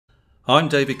I'm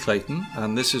David Clayton,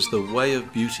 and this is the Way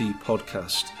of Beauty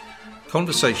podcast,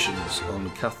 conversations on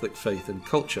Catholic faith and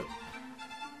culture.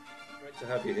 Great to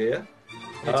have you here.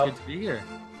 It's good to be here.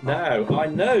 Now, I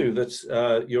know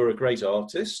that you're a great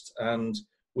artist, and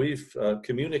we've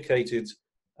communicated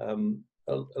a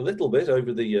little bit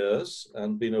over the years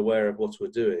and been aware of what we're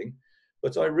doing.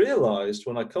 But I realized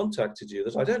when I contacted you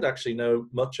that I don't actually know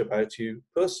much about you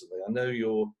personally. I know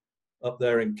you're up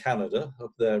there in Canada, up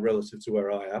there relative to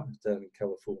where I am, down in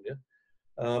California.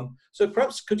 So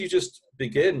perhaps could you just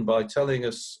begin by telling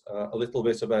us a little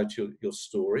bit about your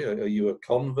story? Are you a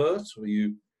convert? Were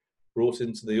you brought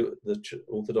into the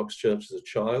Orthodox Church as a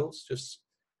child? Just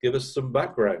give us some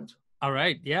background. All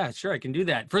right. Yeah, sure. I can do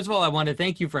that. First of all, I want to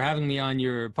thank you for having me on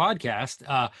your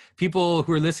podcast. People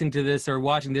who are listening to this or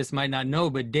watching this might not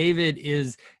know, but David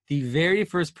is the very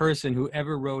first person who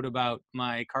ever wrote about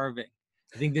my carving.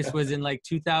 I think this was in like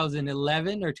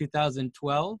 2011 or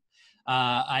 2012.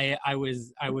 I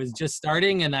was just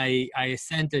starting, and I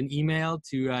sent an email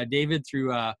to David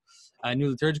through a New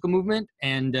Liturgical Movement,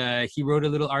 and he wrote a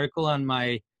little article on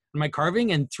my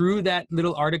carving. And through that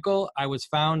little article, I was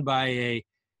found by a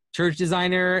church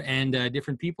designer and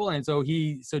different people, and so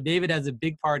David has a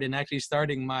big part in actually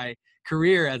starting my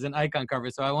career as an icon carver.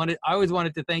 So I always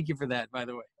wanted to thank you for that, by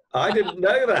the way. I didn't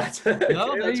know that. Okay,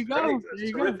 no, there you go.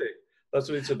 That's terrific. That's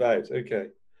what it's about. Okay.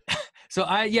 So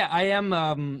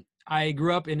I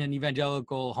grew up in an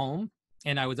evangelical home,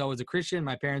 and I was always a Christian.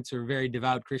 My parents were very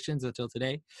devout Christians until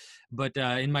today. But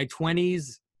in my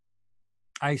 20s,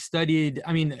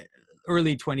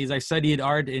 early 20s, I studied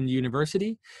art in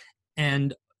university.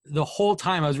 And the whole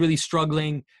time I was really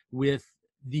struggling with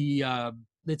the,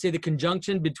 let's say, the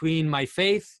conjunction between my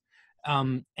faith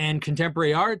and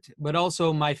contemporary art, but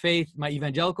also my faith, my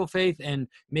evangelical faith, and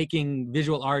making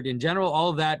visual art in general.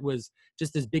 All of that was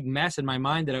just this big mess in my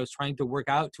mind that I was trying to work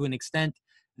out, to an extent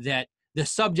that the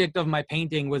subject of my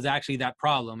painting was actually that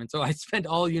problem. And so I spent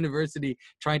all university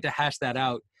trying to hash that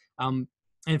out. And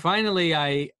finally,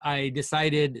 I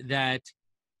decided that,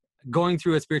 going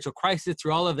through a spiritual crisis,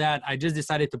 through all of that, I just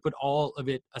decided to put all of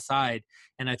it aside,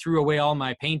 and I threw away all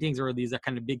my paintings, or these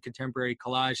kind of big contemporary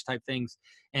collage type things,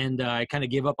 and I kind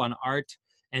of gave up on art.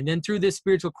 And then through this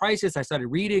spiritual crisis, I started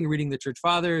reading the Church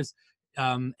Fathers,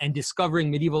 and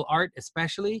discovering medieval art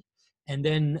especially, and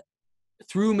then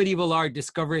through medieval art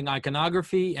discovering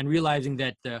iconography and realizing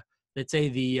that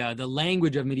the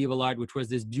language of medieval art, which was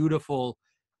this beautiful,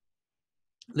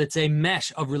 let's say,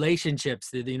 mesh of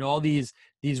relationships, all these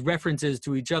references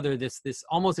to each other, this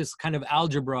almost this kind of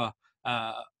algebra,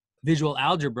 visual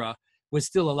algebra, was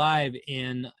still alive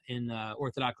in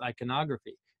Orthodox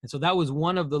iconography. And so that was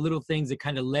one of the little things that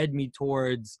kind of led me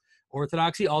towards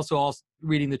Orthodoxy. Also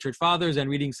reading the Church Fathers and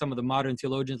reading some of the modern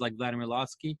theologians like Vladimir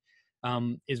Lossky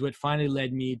is what finally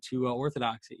led me to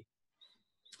Orthodoxy.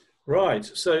 Right.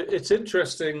 So it's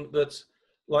interesting that,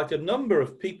 like a number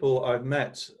of people I've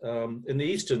met in the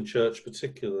Eastern Church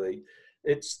particularly,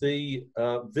 it's the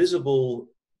visible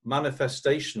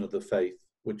manifestation of the faith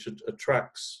which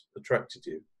attracted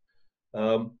you.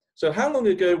 So how long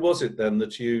ago was it then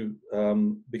that you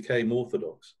became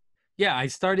Orthodox? Yeah, I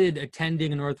started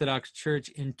attending an Orthodox church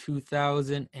in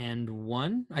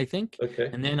 2001, I think. Okay.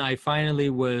 And then I finally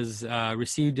was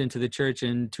received into the church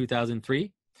in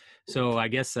 2003. So I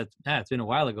guess it's been a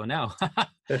while ago now.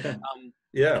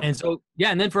 Yeah. And so,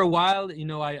 and then for a while,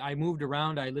 I moved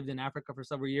around. I lived in Africa for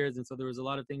several years. And so there was a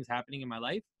lot of things happening in my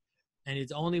life. And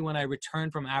it's only when I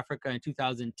returned from Africa in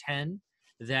 2010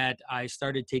 that I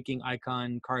started taking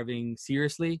icon carving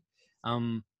seriously.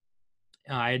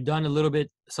 I had done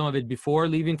some of it before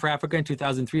leaving for Africa in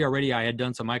 2003 already. I had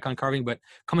done some icon carving, but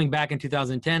coming back in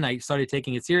 2010, I started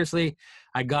taking it seriously.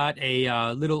 I got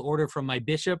a little order from my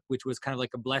bishop, which was kind of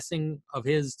like a blessing of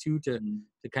his too, to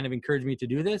kind of encourage me to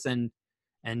do this. And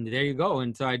there you go.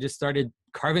 And so I just started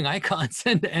carving icons,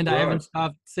 and right. I haven't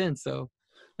stopped since. So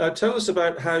now tell us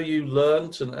about how you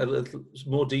learned, and a little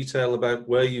more detail about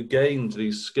where you gained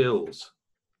these skills.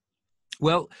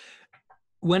 Well,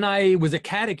 when I was a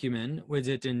catechumen, was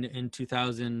it in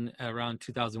 2000, around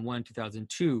 2001,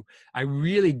 2002, I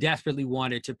really desperately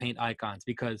wanted to paint icons,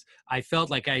 because I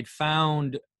felt like I'd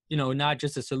found, not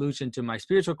just a solution to my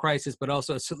spiritual crisis, but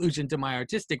also a solution to my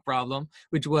artistic problem,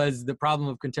 which was the problem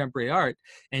of contemporary art.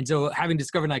 And so having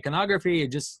discovered iconography, it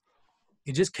just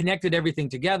connected everything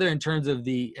together in terms of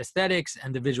the aesthetics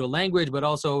and the visual language, but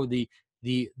also the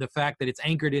fact that it's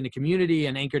anchored in a community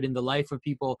and anchored in the life of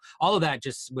people. All of that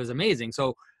just was amazing.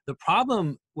 So the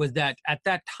problem was that at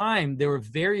that time, there were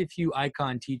very few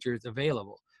icon teachers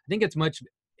available. I think it's much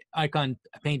icon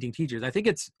painting teachers. I think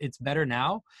it's better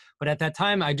now, but at that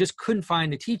time I just couldn't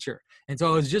find a teacher. And so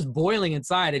I was just boiling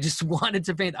inside. I just wanted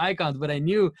to paint icons, but I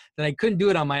knew that I couldn't do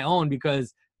it on my own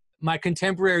because my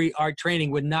contemporary art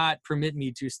training would not permit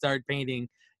me to start painting,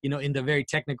 in the very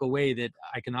technical way that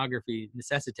iconography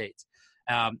necessitates.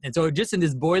 And so just in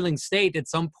this boiling state, at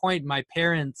some point, my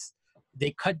parents,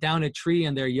 they cut down a tree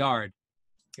in their yard.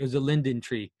 It was a linden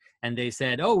tree. And they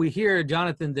said, "Oh, we hear,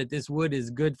 Jonathan, that this wood is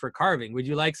good for carving. Would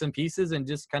you like some pieces and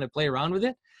just kind of play around with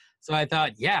it?" So I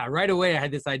thought, yeah, right away I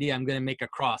had this idea. I'm going to make a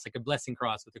cross, like a blessing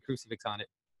cross with a crucifix on it.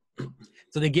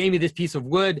 So they gave me this piece of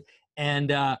wood,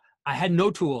 and I had no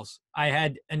tools. I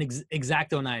had an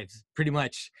X-Acto knives, pretty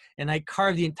much. And I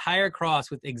carved the entire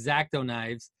cross with X-Acto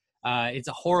knives. It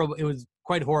was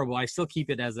quite horrible. I still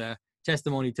keep it as a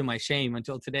testimony to my shame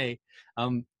until today.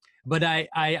 But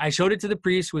I showed it to the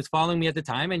priest who was following me at the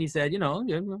time, and he said,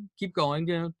 keep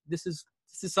going. This is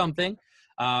something.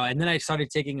 And then I started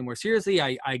taking it more seriously.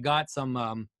 I got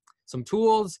some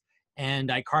tools,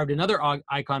 and I carved another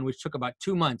icon, which took about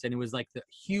 2 months. And it was like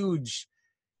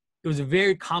it was a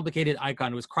very complicated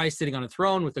icon. It was Christ sitting on a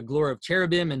throne with the glory of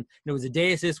cherubim, and it was a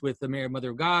deicist with the Mary,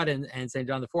 Mother of God, and St.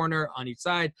 John the Foreigner on each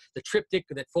side, the triptych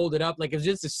that folded up. Like, it was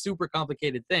just a super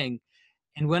complicated thing.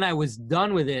 And when I was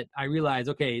done with it, I realized,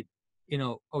 okay,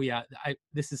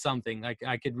 this is something. Like,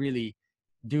 I could really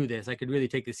do this. I could really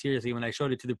take this seriously. When I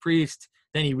showed it to the priest,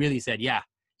 then he really said, yeah,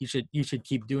 you should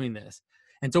keep doing this.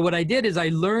 And so what I did is I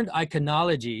learned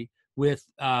iconology with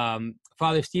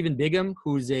Father Stephen Bigham,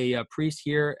 who's a priest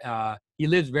here. He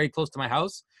lives very close to my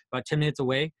house, about 10 minutes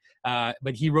away.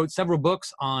 But he wrote several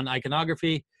books on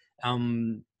iconography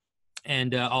and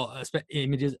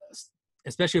images,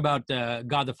 especially about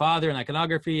God the Father and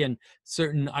iconography and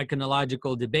certain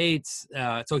iconological debates.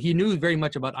 So he knew very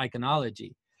much about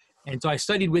iconology. And so I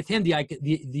studied with him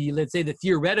the let's say the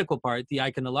theoretical part, the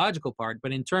iconological part.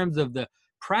 But in terms of the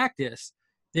practice,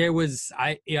 I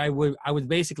was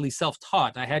basically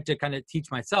self-taught. I had to kind of teach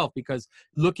myself, because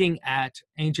looking at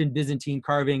ancient Byzantine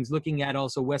carvings, looking at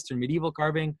also Western medieval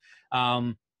carving,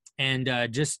 and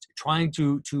just trying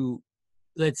to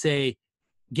let's say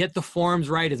get the forms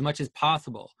right as much as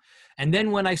possible. And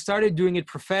then when I started doing it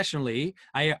professionally,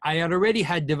 I had already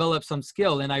developed some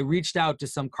skill, and I reached out to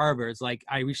some carvers. Like,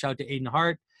 I reached out to Aidan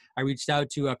Hart. I reached out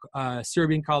to a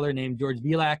Serbian caller named George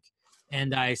Bilak,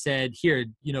 and I said, here,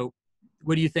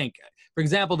 what do you think? For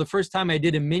example, the first time I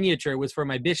did a miniature was for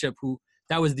my bishop,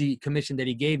 that was the commission that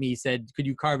he gave me. He said, could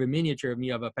you carve a miniature of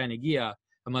me of a Panagia,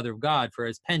 a Mother of God, for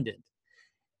his pendant?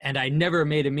 And I never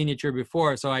made a miniature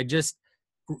before, so I just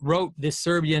wrote this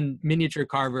Serbian miniature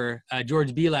carver,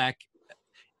 George Bilak,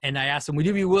 and I asked him, would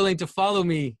you be willing to follow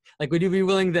me? Like, would you be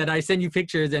willing that I send you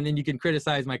pictures and then you can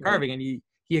criticize my carving? And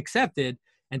he accepted.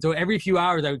 And so every few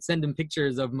hours I would send him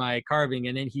pictures of my carving,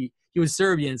 and then he was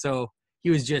Serbian, so he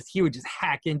would just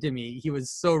hack into me. He was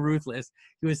so ruthless.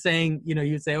 He was saying, he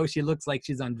would say, "Oh, she looks like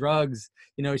she's on drugs."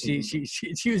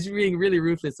 She was being really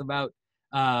ruthless about,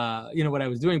 what I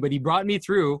was doing. But he brought me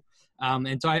through.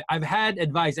 And so I've had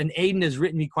advice, and Aidan has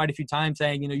written me quite a few times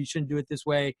saying, you shouldn't do it this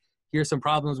way. Here's some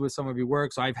problems with some of your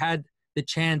work. So I've had the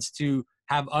chance to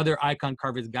have other icon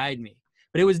carvers guide me.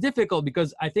 But it was difficult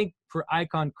because I think for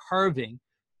icon carving,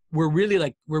 we're really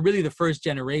the first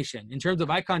generation. In terms of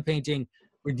icon painting,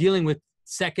 we're dealing with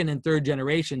second and third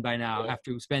generation by now,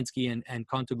 after Uspensky and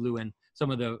Contoglou and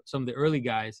some of the early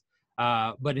guys.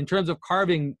 But in terms of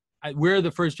carving, we're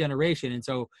the first generation. And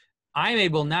so I'm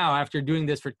able now, after doing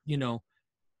this for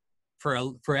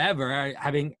forever,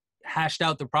 having hashed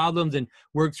out the problems and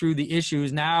worked through the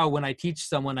issues. Now, when I teach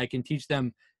someone, I can teach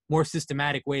them more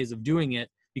systematic ways of doing it,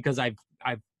 because I've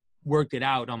worked it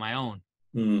out on my own.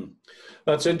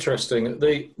 That's interesting.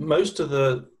 Most of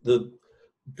the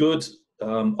good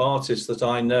artists that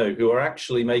I know who are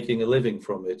actually making a living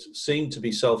from it seem to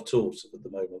be self-taught at the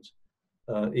moment.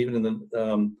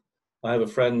 I have a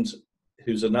friend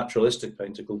who's a naturalistic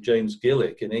painter called James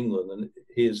Gillick in England, and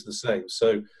he is the same.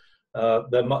 So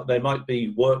there might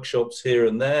be workshops here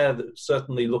and there, that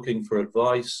certainly looking for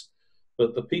advice,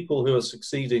 but the people who are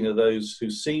succeeding are those who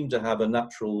seem to have a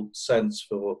natural sense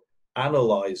for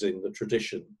analyzing the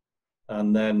tradition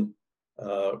and then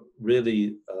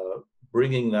really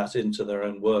bringing that into their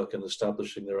own work and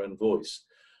establishing their own voice.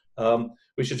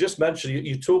 We should just mention,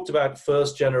 you talked about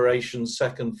first generation,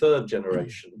 second, third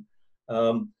generation.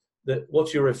 That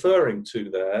what you're referring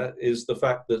to there is the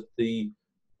fact that the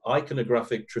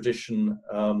iconographic tradition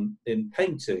in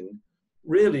painting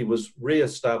really was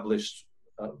re-established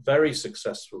very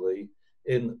successfully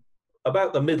in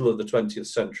about the middle of the 20th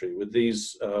century with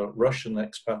these Russian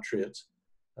expatriates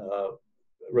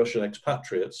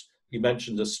you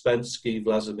mentioned Uspensky,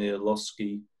 Vladimir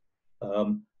Lossky,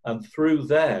 and through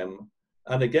them,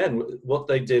 and again, what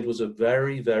they did was a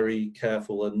very, very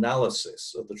careful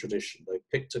analysis of the tradition. They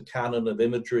picked a canon of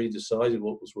imagery, decided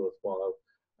what was worthwhile,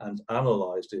 and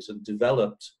analyzed it, and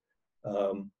developed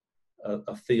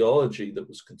a theology that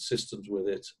was consistent with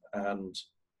it. And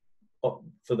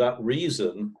for that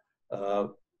reason,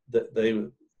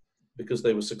 because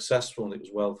they were successful and it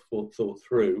was well thought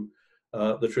through,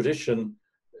 the tradition,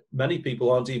 many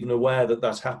people aren't even aware that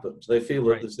that's happened. They feel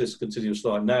that there's this continuous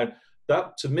line. Now,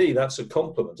 that, to me, that's a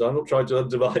compliment. I'm not trying to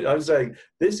undermine. I'm saying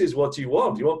this is what you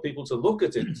want. You want people to look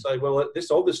at it and say, well,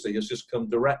 this obviously has just come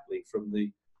directly from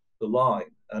the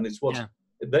line. And it's what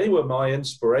they were my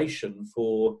inspiration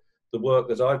for the work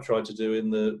that I've tried to do in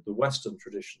the Western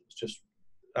traditions, just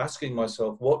asking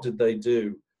myself, what did they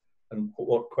do and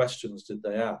what questions did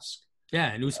they ask?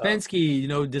 Yeah, and Uspensky, you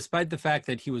know, despite the fact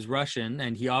that he was Russian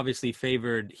and he obviously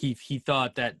favored, he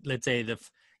thought that, let's say, the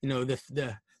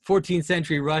 14th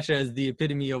century Russia is the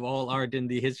epitome of all art in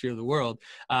the history of the world.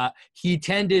 He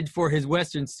tended, for his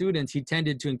Western students, he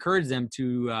tended to encourage them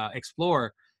to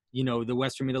explore, you know, the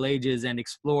Western Middle Ages and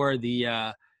explore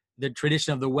the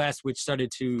tradition of the West, which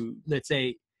started to, let's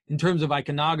say, in terms of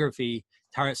iconography,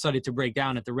 started to break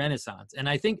down at the Renaissance. And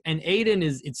I think, and Aidan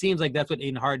it seems like that's what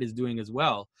Aidan Hart is doing as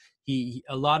well. A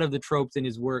lot of the tropes in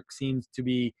his work seems to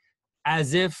be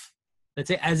as if, let's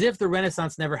say, as if the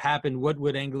Renaissance never happened. What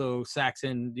would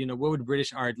Anglo-Saxon, you know, what would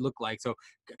British art look like? So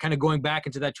kind of going back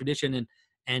into that tradition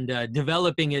and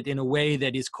developing it in a way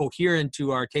that is coherent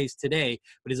to our taste today,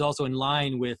 but is also in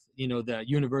line with, you know, the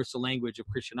universal language of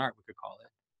Christian art, we could call it.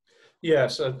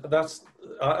 Yes, that's,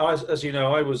 as you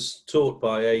know, I was taught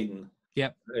by Aidan.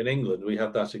 Yep. In England, we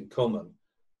have that in common,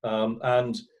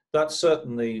 and that's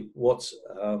certainly what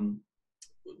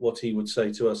he would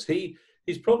say to us.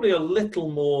 He's probably a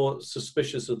little more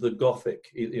suspicious of the Gothic,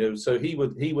 you know, so he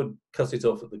would cut it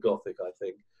off at the Gothic, I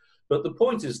think. But the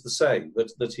point is the same,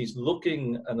 that he's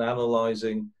looking and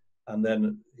analysing, and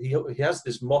then he has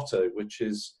this motto, which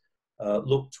is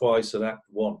look twice and act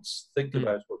once. Think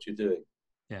about what you're doing.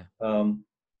 Yeah.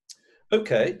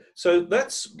 Okay, so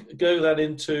let's go then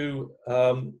into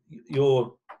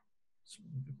your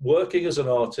working as an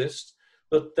artist,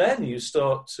 but then you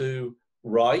start to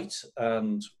write,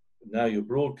 and now you're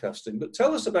broadcasting. But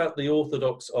tell us about the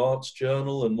Orthodox Arts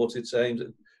Journal and what it's aimed at,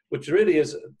 which really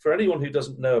is, for anyone who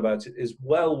doesn't know about it, is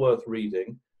well worth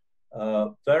reading.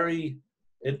 Very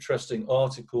interesting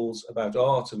articles about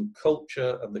art and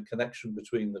culture and the connection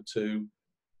between the two.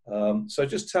 So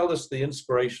just tell us the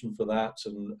inspiration for that,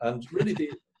 and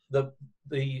really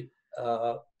the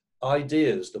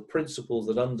ideas, the principles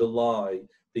that underlie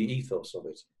the ethos of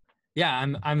it. Yeah,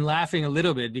 I'm laughing a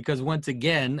little bit because, once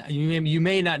again, you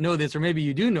may not know this, or maybe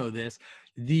you do know this.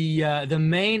 The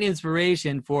main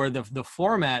inspiration for the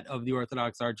format of the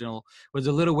Orthodox Art Journal was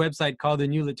a little website called the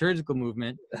New Liturgical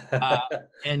Movement,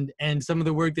 and some of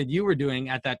the work that you were doing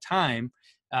at that time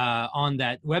on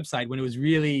that website, when it was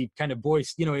really kind of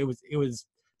boisterous. You know,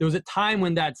 there was a time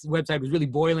when that website was really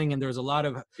boiling, and there was a lot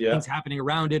of things happening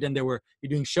around it, and you're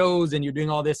doing shows and you're doing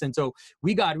all this. And so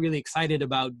we got really excited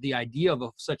about the idea of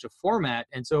such a format.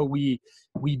 And so we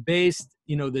based,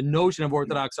 you know, the notion of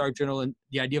Orthodox Art Journal and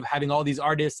the idea of having all these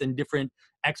artists and different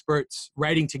experts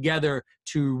writing together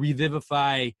to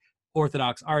revivify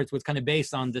Orthodox arts was kind of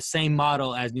based on the same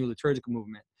model as New Liturgical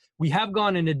Movement. We have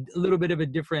gone in a little bit of a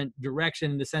different direction,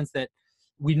 in the sense that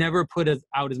we never put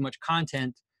out as much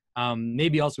content.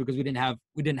 Maybe also because we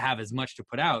didn't have as much to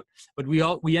put out, but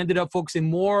we ended up focusing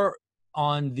more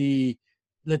on the,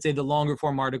 let's say, the longer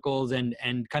form articles and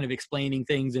kind of explaining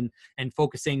things and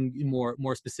focusing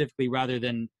more specifically, rather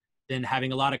than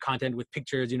having a lot of content with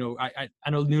pictures. You know, I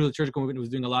know New Liturgical Movement was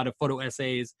doing a lot of photo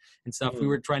essays and stuff.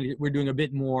 Mm-hmm. We're doing a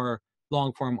bit more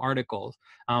long form articles,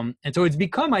 and so it's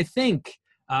become, I think,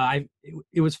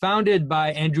 it was founded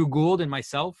by Andrew Gould and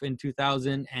myself in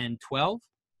 2012.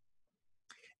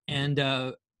 And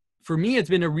for me, it's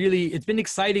been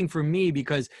exciting for me,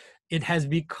 because it has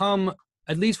become,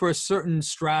 at least for a certain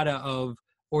strata of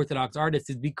Orthodox artists,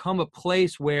 it's become a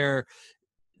place where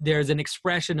there's an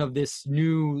expression of this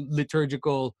new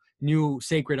liturgical, new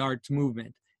sacred arts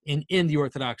movement in the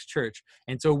Orthodox Church.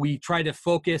 And so we try to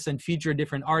focus and feature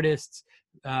different artists,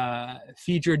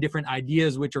 feature different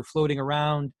ideas which are floating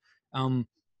around.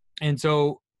 And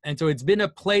so it's been a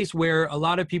place where a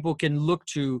lot of people can look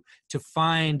to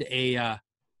find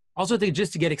also think,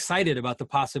 just to get excited about the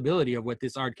possibility of what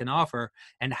this art can offer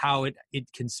and how it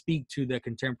can speak to the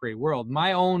contemporary world.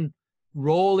 My own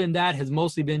role in that has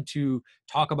mostly been to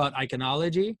talk about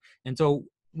iconology. And so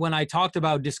when I talked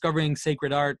about discovering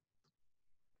sacred art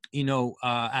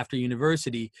after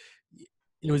university,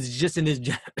 it was just in this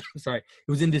sorry,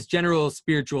 it was in this general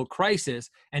spiritual crisis,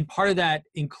 and part of that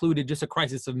included just a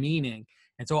crisis of meaning.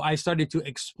 And so I started to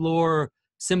explore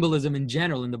symbolism in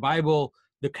general in the Bible,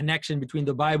 the connection between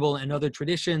the Bible and other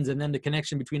traditions, and then the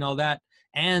connection between all that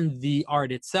and the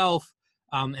art itself.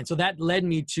 And so that led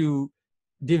me to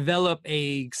develop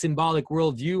a symbolic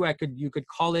worldview. You could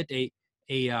call it a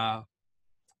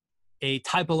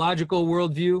typological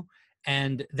worldview.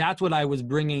 And that's what I was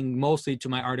bringing mostly to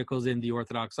my articles in the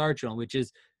Orthodox Art Journal, which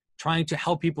is trying to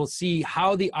help people see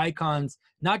how the icons,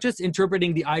 not just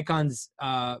interpreting the icons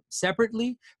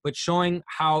separately, but showing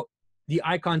how the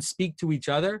icons speak to each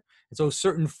other. And so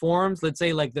certain forms, let's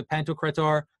say like the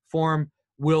Pantocrator form,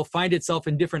 will find itself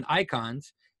in different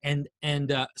icons, and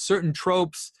certain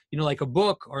tropes, like a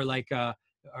book, or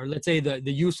or let's say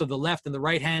the use of the left and the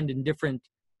right hand in different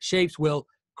shapes will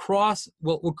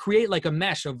create like a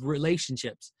mesh of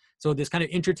relationships. So this kind of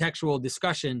intertextual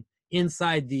discussion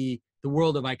inside the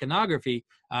world of iconography,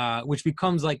 which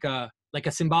becomes like a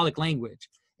symbolic language.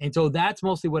 And so that's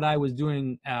mostly what I was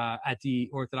doing at the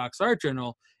Orthodox Art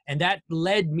Journal. And that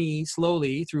led me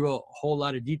slowly through a whole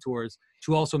lot of detours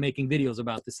to also making videos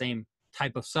about the same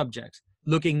type of subjects,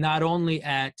 looking not only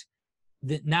at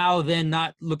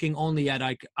not looking only at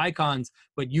icons,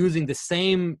 but using the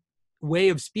same way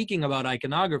of speaking about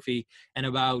iconography and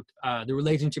about the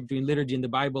relationship between liturgy and the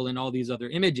Bible and all these other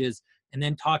images, and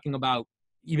then talking about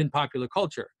even popular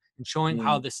culture and showing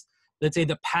how this, let's say,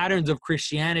 the patterns of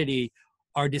Christianity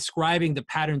are describing the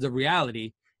patterns of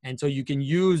reality. And so you can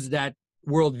use that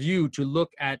worldview to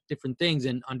look at different things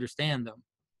and understand them.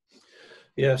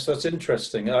 Yes, that's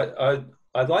interesting.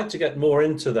 I'd like to get more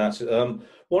into that.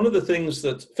 One of the things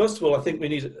that, first of all, I think we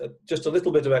need just a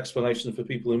little bit of explanation for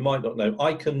people who might not know.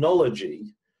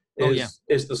 Iconology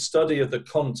is the study of the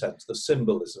content, the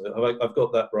symbolism. I've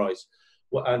got that right.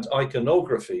 And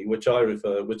iconography, which I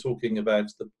refer, we're talking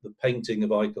about the painting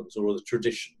of icons, or the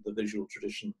tradition, the visual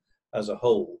tradition as a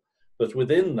whole. But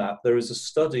within that, there is a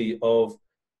study of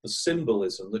the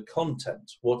symbolism, the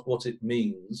content, what it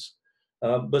means.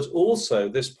 But also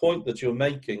this point that you're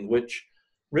making, which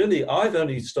really I've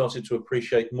only started to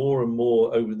appreciate more and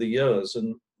more over the years,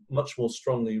 and much more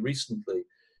strongly recently,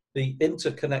 the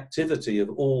interconnectivity of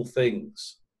all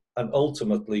things and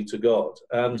ultimately to God.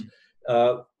 And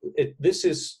I'm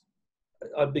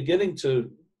beginning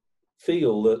to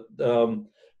feel that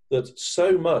that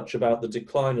so much about the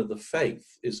decline of the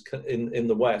faith in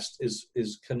the West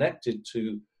is connected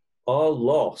to our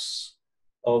loss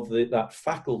of that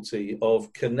faculty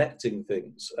of connecting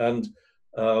things. And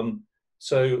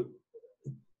so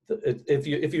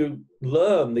if you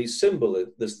learn the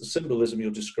symbolism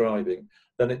you're describing,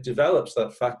 then it develops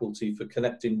that faculty for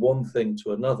connecting one thing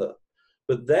to another.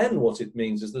 But then what it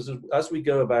means is that as we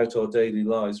go about our daily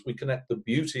lives, we connect the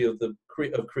beauty of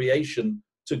creation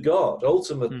to God.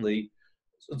 Ultimately,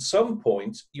 at some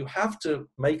point, you have to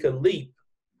make a leap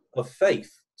of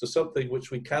faith to something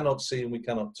which we cannot see and we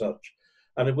cannot touch.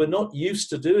 And if we're not used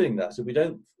to doing that, if we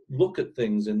don't look at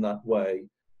things in that way,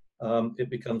 it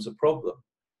becomes a problem.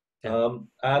 Yeah.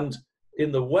 And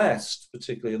in the West,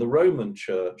 particularly in the Roman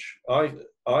Church, I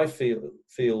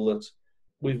feel that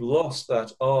we've lost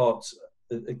that art.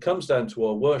 It comes down to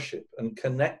our worship and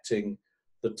connecting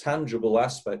the tangible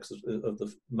aspects of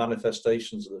the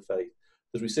manifestations of the faith,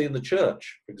 as we see in the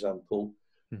church, for example,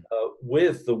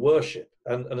 with the worship.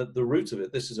 And at the root of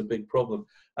it, this is a big problem.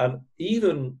 And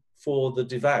even for the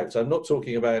devout, I'm not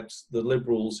talking about the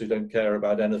liberals who don't care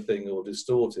about anything or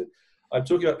distort it. I'm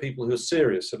talking about people who are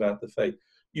serious about the faith.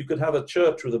 You could have a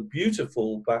church with a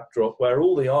beautiful backdrop where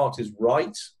all the art is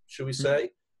right, shall we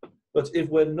say, but if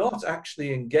we're not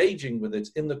actually engaging with it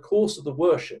in the course of the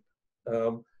worship,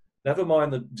 never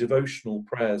mind the devotional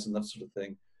prayers and that sort of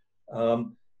thing,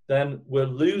 then we're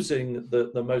losing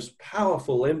the most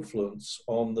powerful influence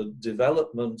on the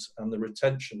development and the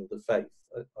retention of the faith,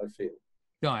 I feel.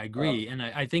 No, I agree. And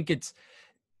I think it's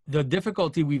the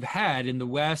difficulty we've had in the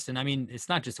West, and I mean, it's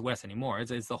not just the West anymore,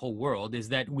 it's the whole world, is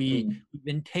that we've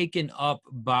been taken up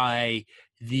by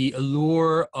the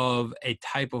allure of a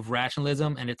type of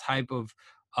rationalism and a type of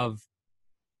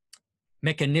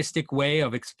mechanistic way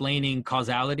of explaining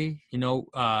causality,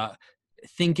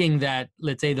 thinking that,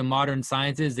 let's say, the modern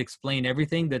sciences explain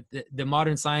everything, that the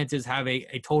modern sciences have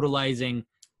a totalizing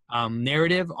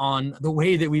narrative on the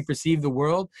way that we perceive the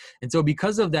world. And so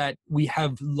because of that, we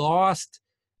have lost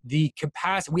the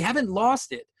capacity. We haven't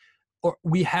lost it, or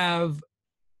we have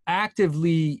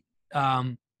actively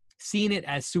seen it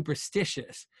as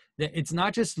superstitious, that it's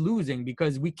not just losing,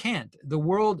 because we can't. The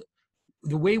world,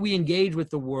 the way we engage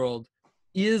with the world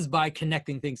is by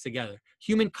connecting things together.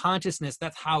 Human consciousness,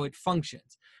 that's how it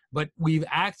functions. But we've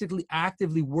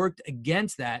actively worked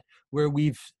against that, where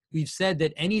we've said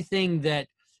that anything that,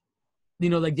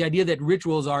 like the idea that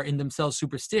rituals are in themselves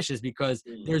superstitious, because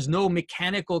there's no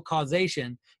mechanical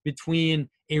causation between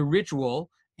a ritual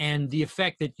and the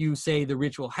effect that you say the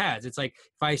ritual has. It's like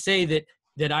if I say that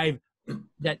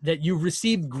you've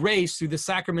received grace through the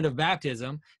sacrament of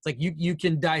baptism, it's like you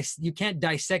can't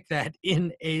dissect that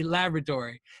in a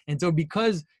laboratory. And so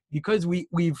because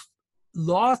we've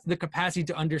lost the capacity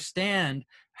to understand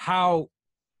how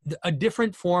a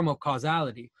different form of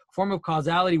causality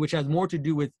which has more to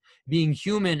do with being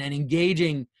human and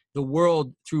engaging the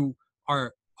world through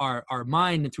our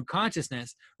mind and through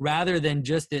consciousness, rather than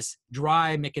just this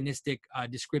dry mechanistic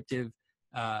descriptive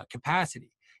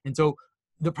capacity. And so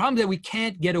the problem is that we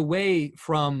can't get away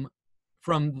from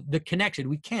the connection.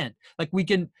 We can't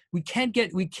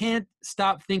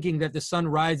stop thinking that the sun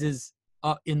rises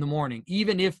in the morning,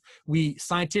 even if we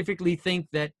scientifically think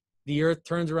that the earth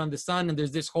turns around the sun and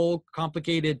there's this whole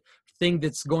complicated thing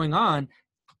that's going on.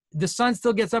 The sun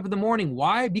still gets up in the morning.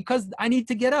 Why? Because I need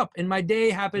to get up, and my day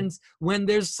happens when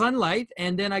there's sunlight,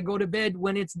 and then I go to bed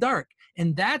when it's dark.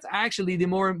 And that's actually the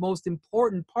most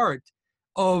important part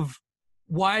of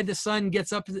why the sun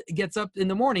gets up in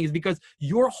the morning, is because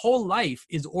your whole life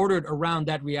is ordered around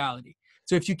that reality.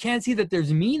 So if you can't see that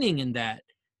there's meaning in that,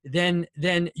 then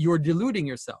you're deluding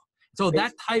yourself. So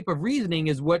that type of reasoning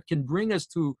is what can bring us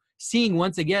to seeing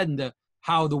once again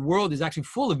how the world is actually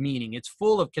full of meaning. It's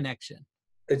full of connection.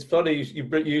 It's funny you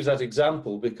use that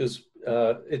example, because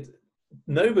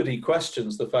nobody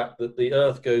questions the fact that the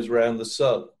earth goes around the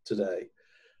sun today.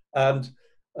 And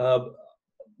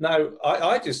now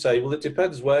I just say, well, it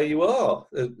depends where you are.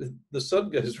 The sun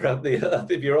goes around the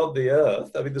earth if you're on the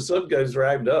earth. I mean, the sun goes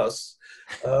around us.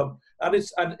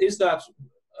 And is that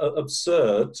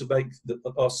absurd to make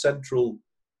our central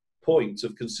point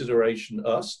of consideration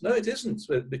us? No, it isn't,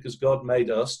 because God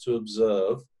made us to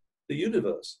observe the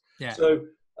universe. Yeah. So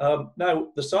now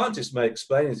the scientists may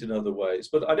explain it in other ways,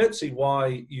 but I don't see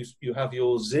why you have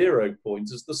your 0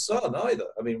 point as the sun either.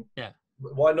 I mean, yeah.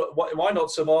 Why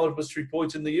not some arbitrary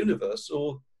point in the universe?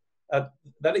 Or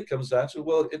then it comes down to,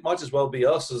 well, it might as well be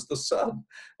us as the sun.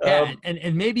 Yeah,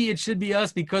 and maybe it should be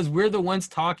us because we're the ones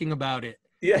talking about it.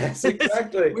 Yes,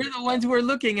 exactly. We're the ones who are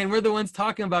looking, and we're the ones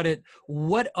talking about it.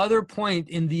 What other point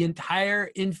in the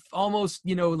entire, almost,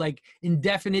 like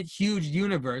indefinite, huge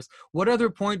universe, what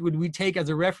other point would we take as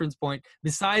a reference point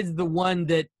besides the one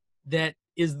that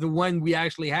is the one we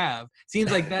actually have?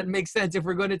 Seems like that makes sense. If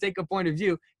we're going to take a point of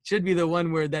view, it should be the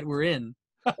one that we're in.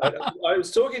 I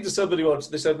was talking to somebody once.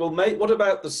 They said, well, mate, what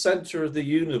about the center of the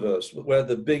universe where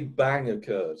the Big Bang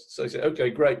occurred? So I said, okay,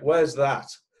 great. Where's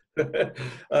that?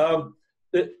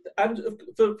 And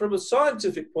from a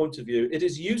scientific point of view, it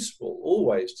is useful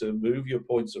always to move your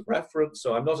points of reference.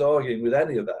 So I'm not arguing with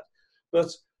any of that.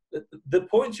 But the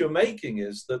point you're making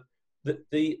is that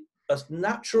the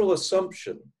natural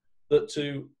assumption that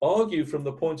to argue from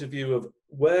the point of view of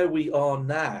where we are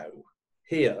now,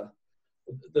 here,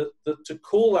 that to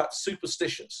call that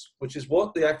superstitious, which is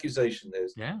what the accusation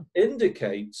is,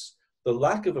 indicates the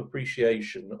lack of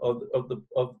appreciation of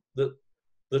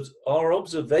that our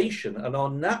observation and our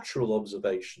natural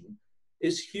observation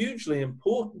is hugely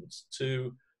important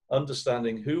to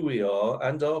understanding who we are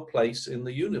and our place in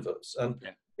the universe. And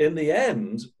in the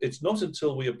end, it's not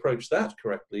until we approach that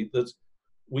correctly that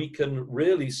we can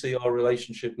really see our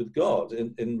relationship with God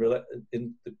in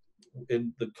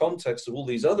the context of all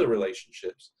these other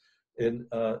relationships, in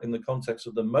the context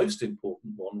of the most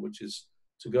important one, which is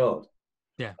to God.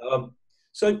 Yeah.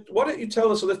 So why don't you tell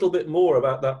us a little bit more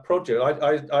about that project?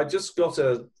 I just got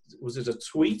was it a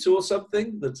tweet or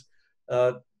something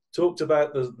that talked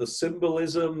about the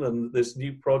symbolism and this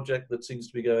new project that seems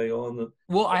to be going on?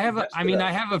 Well, I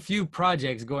have a few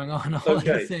projects going on all at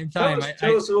the same time.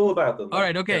 Tell us all about them. All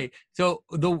right, okay. Yeah. So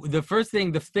the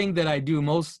thing that I do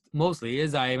mostly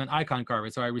is I am an icon carver.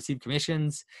 So I receive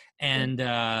commissions, and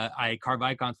I carve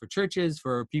icons for churches,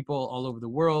 for people all over the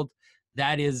world.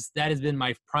 That has been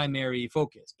my primary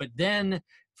focus. But then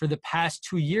for the past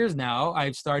 2 years now,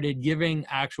 I've started giving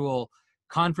actual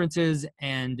conferences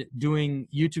and doing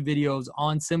YouTube videos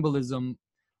on symbolism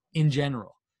in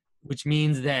general, which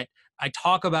means that I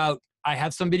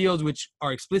have some videos which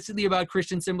are explicitly about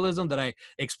Christian symbolism, that I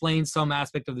explain some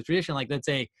aspect of the tradition, like, let's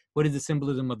say, what is the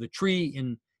symbolism of the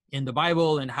tree in the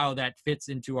Bible and how that fits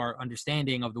into our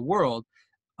understanding of the world.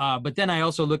 But then I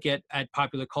also look at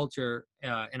popular culture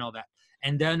and all that.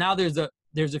 And now there are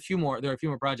a few more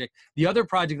projects. The other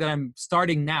project that I'm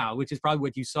starting now, which is probably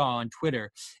what you saw on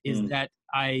Twitter, is that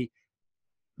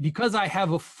because I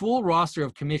have a full roster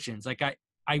of commissions, like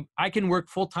I can work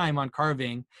full time on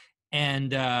carving,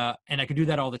 and I can do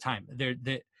that all the time.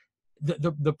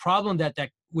 The problem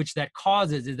that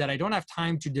causes is that I don't have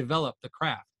time to develop the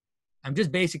craft. I'm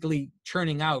just basically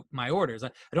churning out my orders.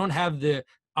 I don't have the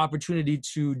opportunity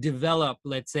to develop,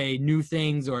 let's say, new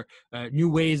things or new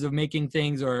ways of making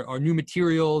things, or new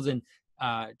materials, and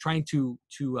trying to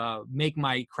make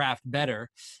my craft better.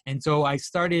 And so I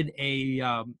started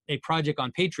a project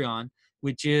on Patreon,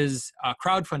 which is a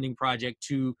crowdfunding project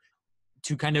to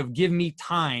kind of give me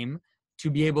time to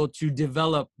be able to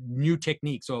develop new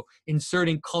techniques. So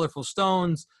inserting colorful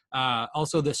stones.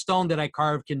 Also, the stone that I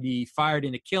carve can be fired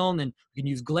in a kiln, and you can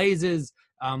use glazes,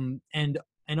 and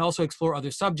also explore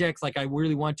other subjects. Like I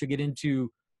really want to get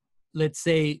into, let's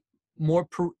say, more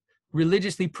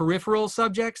religiously peripheral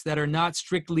subjects that are not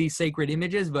strictly sacred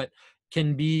images, but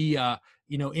can be,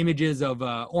 images of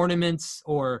ornaments,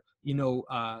 or,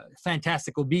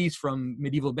 fantastical beasts from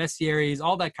medieval bestiaries,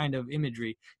 all that kind of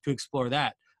imagery, to explore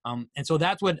that. And so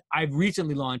that's what I've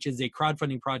recently launched, is a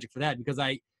crowdfunding project for that, because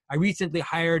I recently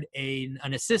hired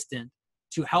an assistant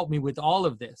to help me with all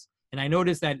of this. And I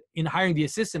noticed that in hiring the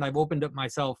assistant, I've opened up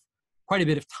myself quite a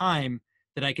bit of time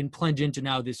that I can plunge into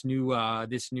now this new.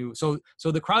 So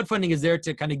the crowdfunding is there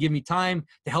to kind of give me time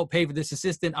to help pay for this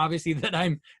assistant, obviously, that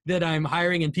I'm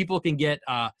hiring, and people can get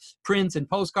prints and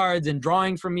postcards and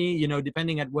drawings from me,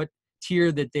 depending at what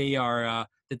tier that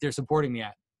they're supporting me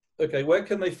at. Okay, where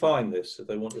can they find this if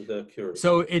they wanted their curious?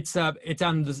 So it's on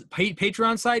the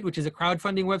Patreon site, which is a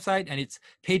crowdfunding website, and it's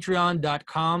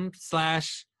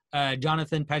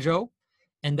patreon.com/Jonathan Pageau,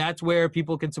 and that's where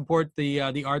people can support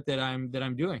the art that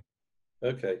I'm doing.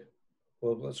 Okay,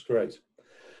 well, that's great.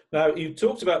 Now, you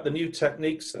talked about the new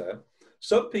techniques there.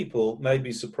 Some people may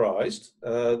be surprised.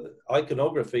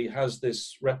 Iconography has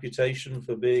this reputation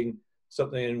for being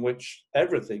something in which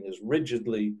everything is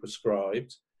rigidly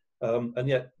prescribed. And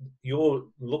yet you're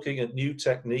looking at new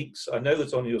techniques. I know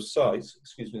that on your site,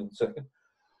 excuse me a second,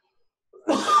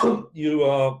 you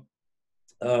are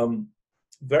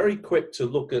very quick to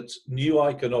look at new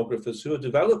iconographers who are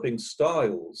developing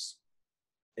styles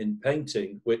in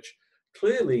painting, which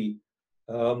clearly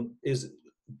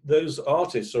those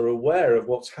artists are aware of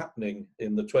what's happening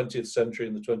in the 20th century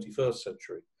and the 21st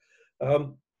century.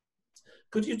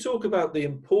 Could you talk about the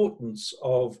importance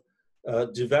of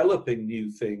developing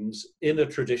new things in a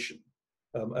tradition,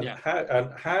 and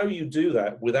how you do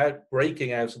that without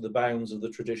breaking out of the bounds of the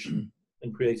tradition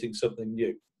and creating something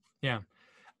new? Yeah.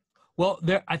 Well,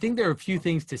 I think there are a few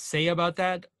things to say about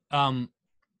that. On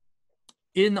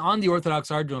the Orthodox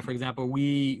Art Journal, for example,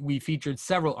 we featured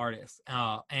several artists,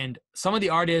 and some of the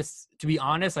artists, to be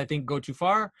honest, I think go too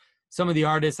far. Some of the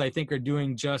artists I think are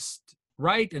doing just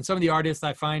right, and some of the artists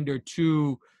I find are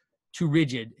too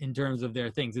rigid in terms of their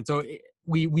things. And so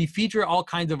we feature all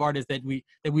kinds of artists that we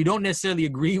don't necessarily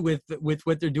agree with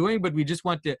what they're doing, but we just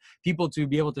want people to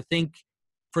be able to think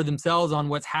for themselves on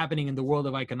what's happening in the world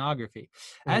of iconography.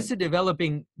 Mm-hmm. As to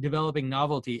developing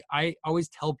novelty, I always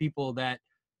tell people that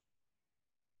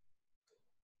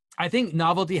I think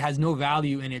novelty has no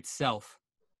value in itself.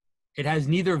 It has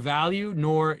neither value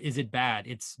nor is it bad.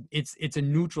 It's a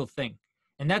neutral thing.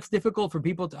 And that's difficult for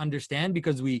people to understand,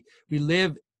 because we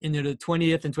live in the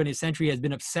 20th and 20th century has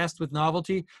been obsessed with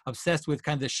novelty, obsessed with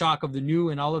kind of the shock of the new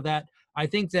and all of that. I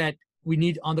think that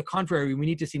on the contrary, we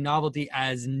need to see novelty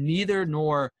as neither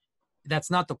nor.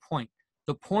 That's not the point.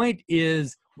 The point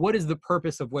is, what is the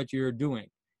purpose of what you're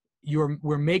doing?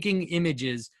 We're making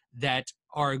images that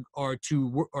are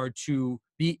to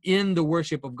be in the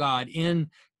worship of God, in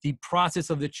the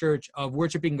process of the church, of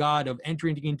worshiping God, of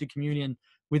entering into communion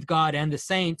with God and the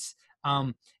saints.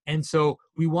 And so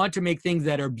we want to make things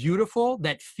that are beautiful,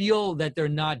 that feel that they're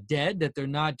not dead, that they're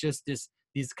not just these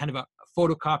kind of a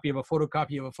photocopy of a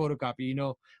photocopy of a photocopy, you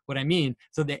know what I mean?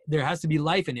 So there has to be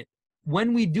life in it.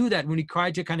 When we do that, when we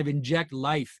try to kind of inject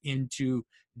life into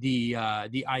the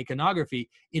iconography,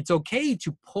 it's okay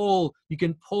to you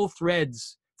can pull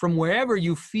threads from wherever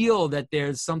you feel that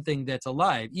there's something that's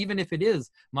alive, even if it is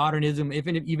modernism,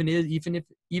 even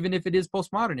if it is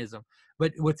postmodernism.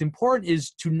 But what's important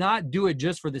is to not do it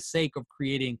just for the sake of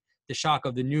creating the shock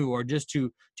of the new, or just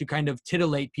to kind of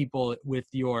titillate people with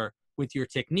your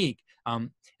technique.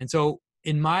 And so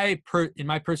in my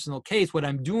personal case, what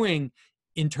I'm doing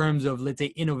in terms of, let's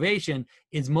say, innovation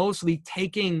is mostly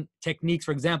taking techniques,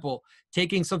 for example,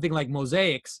 taking something like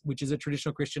mosaics, which is a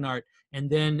traditional Christian art, and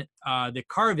then the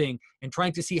carving, and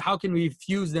trying to see how can we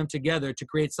fuse them together to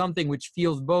create something which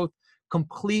feels both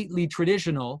completely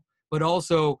traditional, but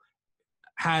also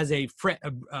has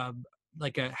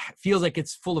feels like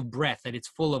it's full of breath, that it's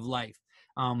full of life.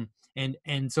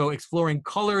 and so exploring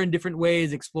color in different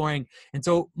ways, and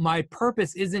so my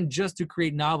purpose isn't just to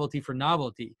create novelty for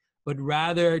novelty, but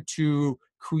rather to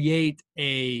create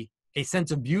a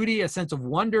sense of beauty, a sense of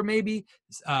wonder, maybe,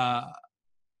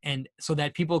 and so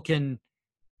that people can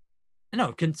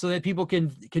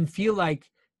feel like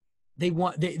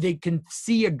they can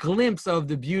see a glimpse of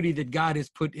the beauty that God has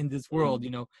put in this world,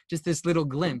 just this little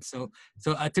glimpse. So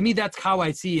to me, that's how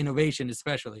I see innovation,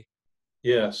 especially.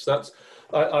 Yes,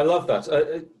 I love that.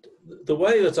 The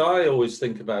way that I always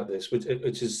think about this, which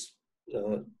is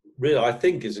really, I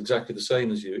think, is exactly the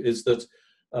same as you, is that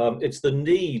it's the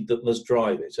need that must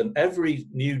drive it, and every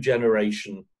new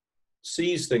generation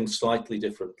sees things slightly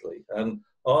differently. And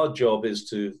our job is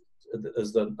to,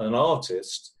 as an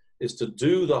artist, is to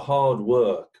do the hard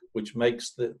work which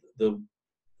makes the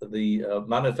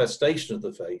manifestation of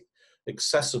the faith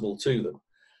accessible to them.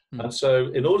 And so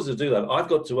in order to do that, I've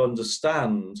got to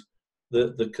understand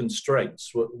the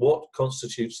constraints, what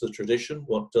constitutes the tradition,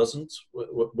 what doesn't,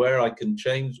 where I can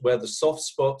change, where the soft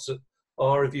spots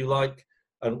are, if you like,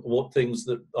 and what things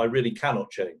that I really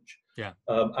cannot change. Yeah.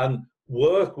 And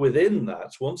work within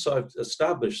that, once I've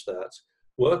established that,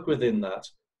 work within that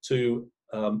to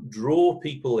draw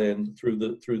people in through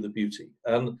the beauty.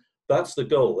 And that's the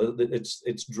goal.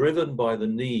 It's driven by the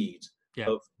need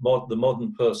of the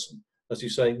modern person. As you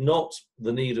say, not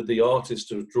the need of the artist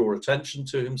to draw attention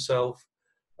to himself.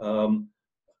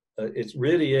 It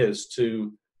really is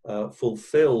to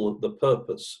fulfill the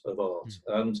purpose of art.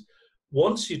 And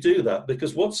once you do that,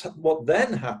 because what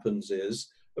then happens is,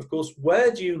 of course,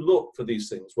 where do you look for these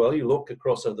things? Well, you look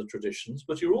across other traditions,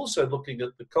 but you're also looking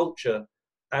at the culture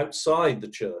outside the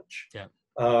church. Yeah.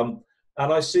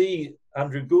 And I see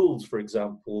Andrew Gould, for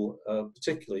example,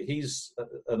 particularly, he's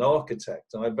an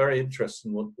architect, and I'm very interested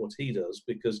in what he does,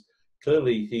 because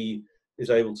clearly he is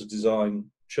able to design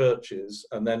churches,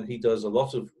 and then he does a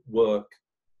lot of work.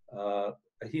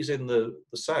 He's in the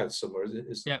South somewhere.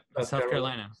 South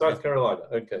Carolina. South Carolina,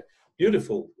 okay.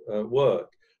 Beautiful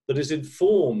work that is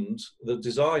informed, the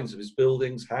designs of his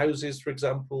buildings, houses, for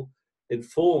example,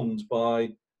 informed by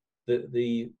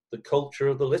the culture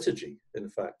of the liturgy, in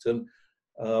fact. And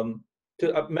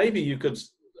maybe you could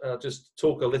just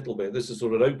talk a little bit, this is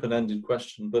sort of an open-ended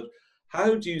question, but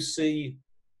how do you see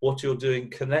what you're doing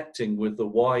connecting with the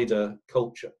wider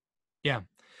culture? Yeah.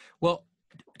 Well,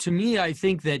 to me, I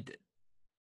think that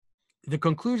the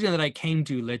conclusion that I came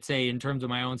to, let's say, in terms of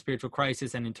my own spiritual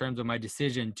crisis and in terms of my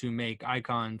decision to make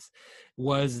icons,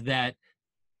 was that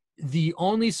the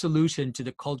only solution to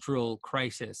the cultural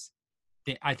crisis,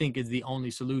 I think is the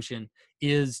only solution,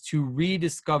 is to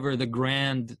rediscover the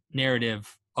grand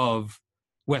narrative of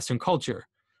Western culture,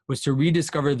 was to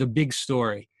rediscover the big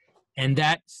story. And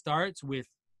that starts with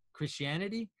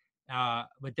Christianity,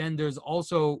 but then there's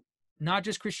also not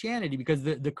just Christianity, because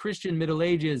the Christian Middle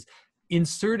Ages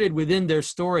inserted within their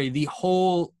story the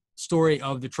whole story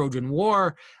of the Trojan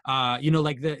War.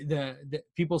 Like the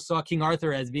people saw King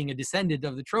Arthur as being a descendant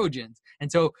of the Trojans,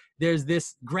 and so there's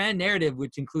this grand narrative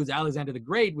which includes Alexander the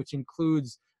Great, which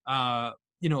includes all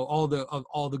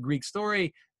the Greek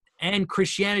story, and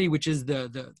Christianity, which is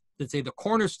the let's say the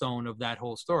cornerstone of that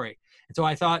whole story. And so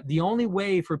I thought the only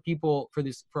way for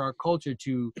our culture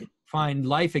to find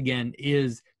life again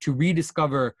is to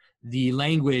rediscover the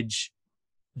language,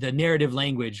 the narrative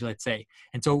language, let's say.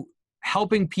 And so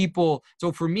helping people,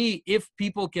 so for me, if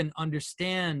people can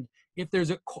understand, if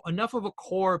there's enough of a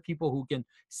core of people who can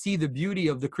see the beauty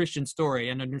of the Christian story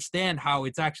and understand how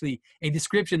it's actually a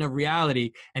description of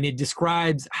reality, and it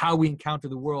describes how we encounter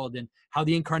the world and how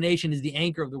the incarnation is the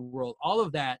anchor of the world, all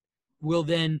of that will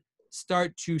then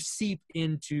start to seep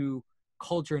into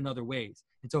culture in other ways.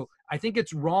 And so I think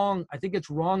it's wrong. I think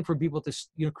it's wrong for people to,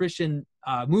 Christian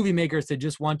movie makers, to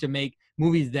just want to make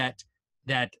movies that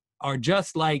are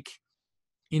just like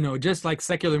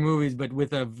secular movies, but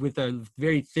with a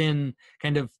very thin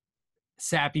kind of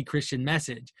sappy Christian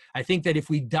message. I think that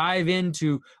if we dive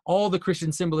into all the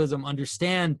Christian symbolism,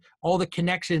 understand all the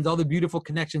connections, all the beautiful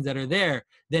connections that are there,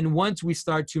 then once we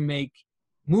start to make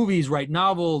movies, write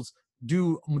novels,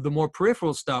 do the more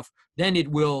peripheral stuff, then it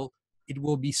will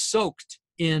be soaked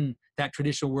in that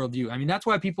traditional worldview. I mean, that's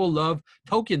why people love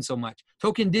Tolkien so much.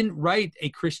 Tolkien didn't write a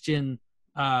Christian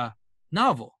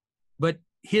novel, but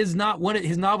his novel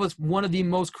is one of the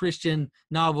most Christian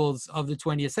novels of the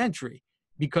 20th century,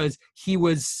 because he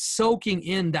was soaking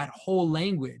in that whole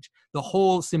language, the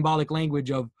whole symbolic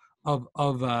language of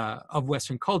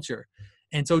Western culture.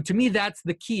 And so to me, that's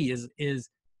the key, is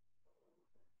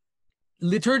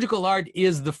liturgical art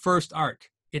is the first art.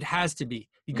 It has to be,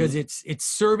 because it's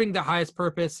serving the highest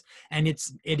purpose, and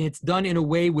it's done in a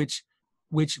way which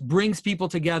which brings people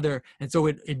together. And so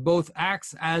it both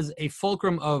acts as a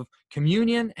fulcrum of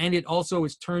communion, and it also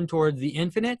is turned towards the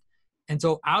infinite. And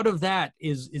so out of that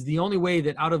is the only way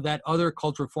that out of that other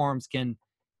cultural forms can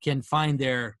find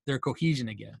their cohesion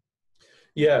again.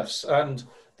 Yes, and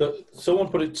someone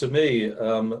put it to me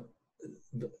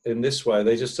in this way.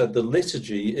 They just said the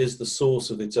liturgy is the source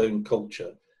of its own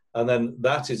culture, and then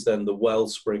that is then the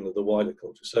wellspring of the wider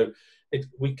culture. So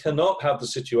we cannot have the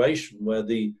situation where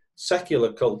the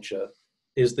secular culture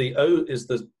is the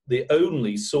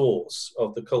only source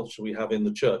of the culture we have in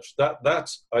the church. That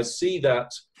I see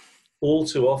that all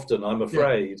too often, I'm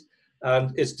afraid,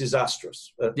 and it's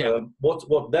disastrous.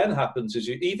 What then happens is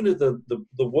even if the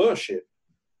worship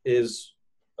is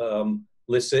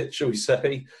licit, shall we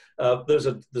say, there's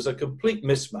a complete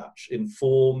mismatch in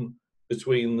form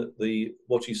between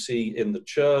what you see in the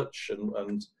church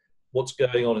and what's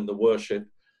going on in the worship,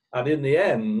 and in the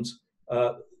end,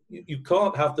 you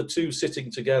can't have the two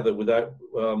sitting together without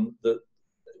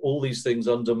all these things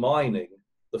undermining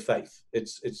the faith.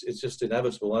 It's just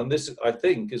inevitable, and this, I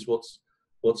think, is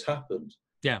what's happened.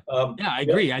 I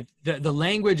agree. The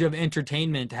language of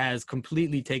entertainment has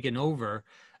completely taken over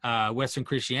Western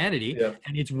Christianity,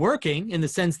 and it's working in the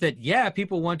sense that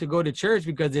people want to go to church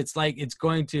because it's like it's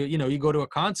going to, you go to a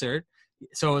concert,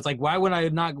 so it's like, why would I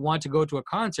not want to go to a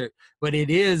concert? But it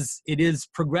is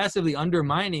progressively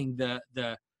undermining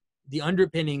the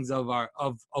underpinnings of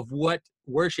what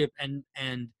worship and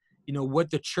what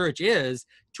the church is,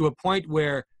 to a point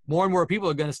where more and more people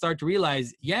are going to start to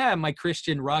realize, my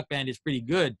Christian rock band is pretty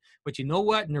good, but you know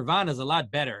what? Nirvana is a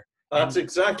lot better. That's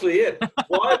exactly it.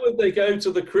 Why would they go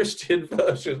to the Christian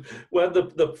version when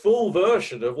the full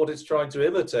version of what it's trying to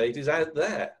imitate is out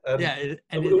there? And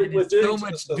we're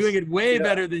doing it way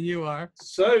better than you are.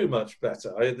 So much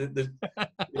better.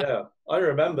 I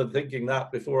remember thinking that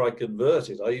before I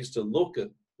converted. I used to look at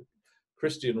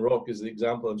Christian rock as the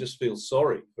example and just feel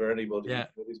sorry for anybody,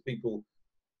 for these people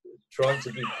trying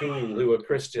to be cool who are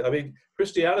Christian. I mean,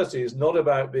 Christianity is not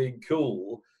about being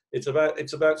cool. It's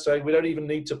about saying we don't even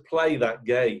need to play that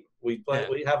game. We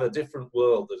have a different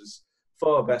world that is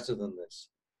far better than this.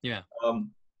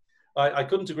 I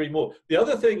couldn't agree more. The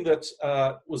other thing that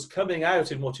was coming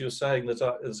out in what you're saying that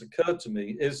has occurred to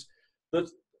me is that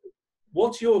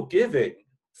what you're giving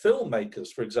filmmakers,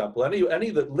 for example, any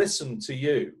that listen to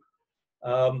you,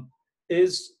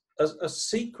 is a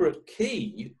secret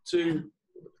key to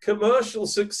commercial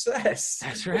success.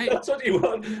 That's right. That's what you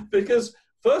want, because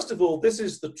first of all, this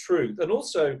is the truth, and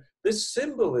also this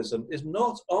symbolism is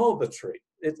not arbitrary.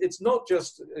 It's not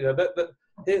just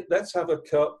let's have a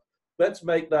cup, let's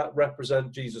make that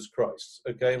represent Jesus Christ.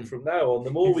 Okay, and from now on,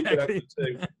 the more we connect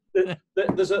the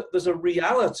two, there's a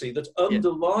reality that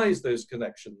underlies those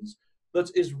connections,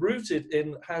 that is rooted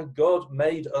in how God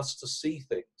made us to see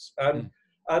things,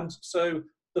 and so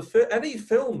any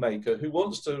filmmaker who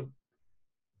wants to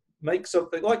make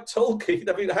something like Tolkien,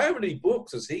 I mean, how many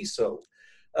books has he sold?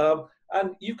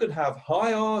 And you can have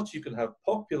high art, you can have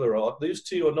popular art. These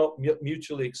two are not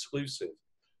mutually exclusive,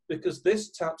 because this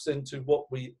taps into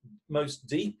what we most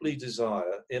deeply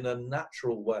desire in a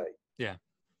natural way.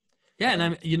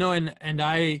 And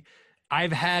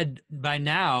I've had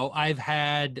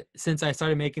since I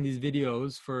started making these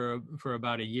videos for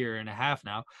about a year and a half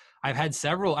now, I've had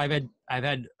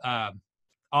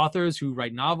authors who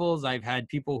write novels. I've had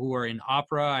people who are in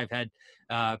opera. I've had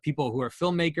people who are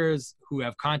filmmakers who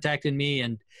have contacted me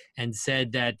and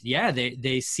said that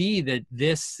they see that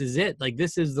this is it. Like,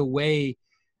 this is the way.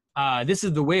 This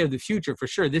is the way of the future for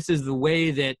sure. This is the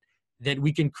way that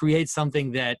we can create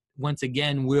something that once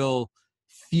again will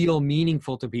feel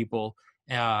meaningful to people,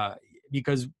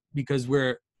 because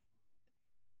we're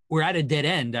at a dead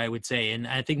end, I would say, and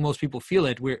I think most people feel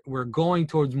it. We're going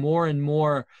towards more and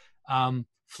more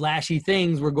flashy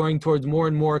things. We're going towards more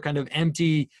and more kind of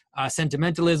empty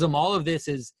sentimentalism. All of this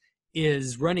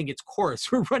is running its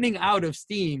course. We're running out of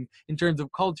steam in terms of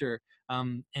culture,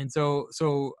 and so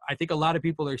I think a lot of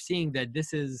people are seeing that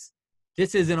this is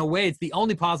in a way, it's the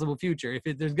only possible future.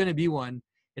 If there's going to be one,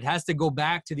 it has to go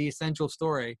back to the essential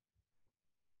story.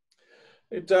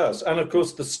 It does, and of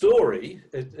course, the story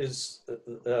is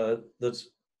that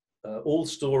all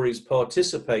stories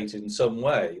participate in some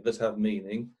way that have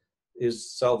meaning.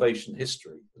 Is salvation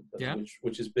history,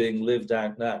 which is being lived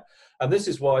out now, and this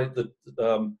is why the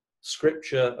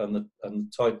scripture and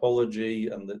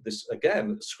typology and this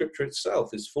again, scripture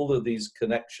itself is full of these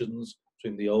connections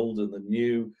between the old and the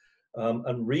new,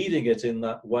 and reading it in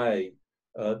that way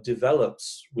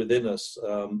develops within us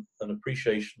an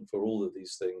appreciation for all of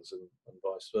these things, and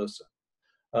vice versa.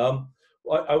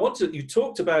 I want to, you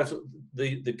talked about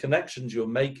the connections you're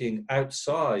making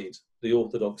outside the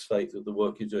Orthodox faith with the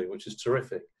work you're doing, which is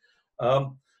terrific.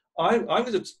 I'm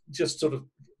going to just sort of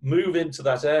move into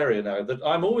that area now. That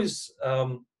I'm always,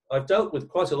 I've dealt with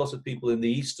quite a lot of people in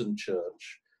the Eastern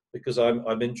Church because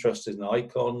I'm interested in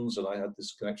icons, and I had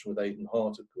this connection with Aidan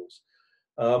Hart, of course.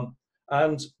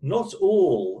 And not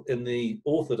all in the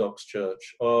Orthodox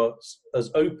Church are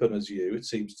as open as you, it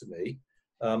seems to me,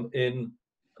 in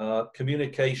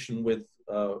communication with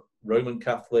Roman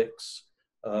Catholics.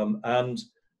 And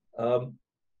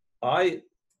I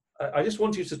just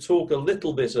want you to talk a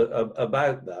little bit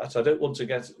about that. I don't want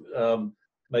to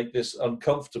make this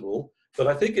uncomfortable, but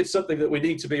I think it's something that we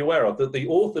need to be aware of, that the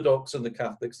Orthodox and the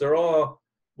Catholics,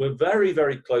 we're very,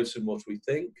 very close in what we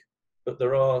think, but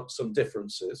there are some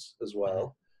differences as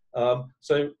well.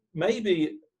 So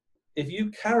maybe if you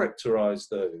characterize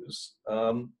those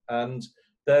and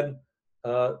then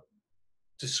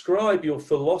describe your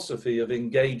philosophy of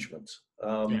engagement.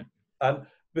 And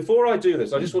before I do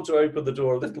this, I just want to open the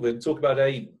door a little bit and talk about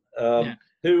Aidan,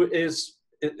 who is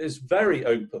very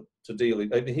open to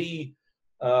dealing. I mean,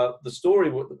 the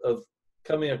story of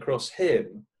coming across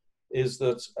him is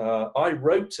that I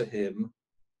wrote to him,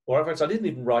 or in fact, I didn't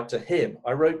even write to him.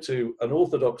 I wrote to an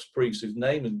Orthodox priest whose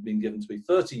name had been given to me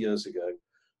 30 years ago.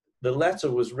 The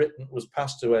letter was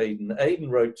passed to Aidan. Aidan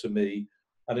wrote to me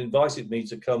and invited me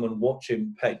to come and watch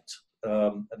him paint.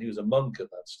 And he was a monk at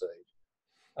that stage.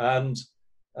 And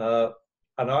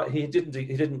he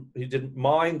didn't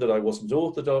mind that I wasn't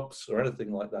Orthodox or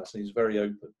anything like that. And he's very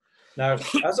open. Now,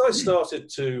 as I started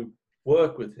to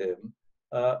work with him,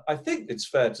 I think it's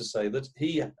fair to say that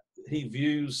he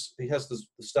has the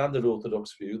standard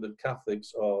Orthodox view that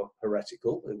Catholics are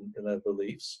heretical in their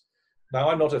beliefs. Now,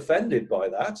 I'm not offended by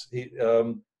that.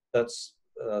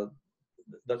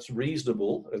 That's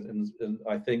reasonable, and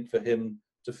I think for him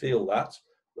to feel that,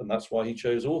 and that's why he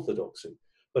chose Orthodoxy.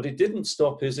 But it didn't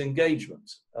stop his engagement.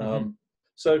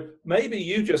 So maybe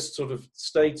you just sort of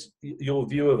state your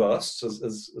view of us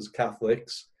as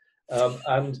Catholics,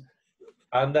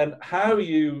 and then how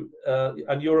you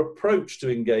and your approach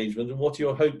to engagement and what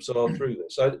your hopes are through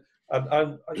this.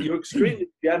 And you're extremely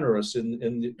generous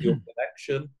in your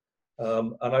connection,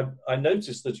 and I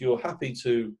noticed that you're happy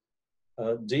to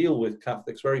deal with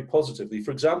Catholics very positively.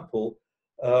 For example,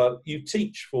 you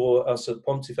teach for us at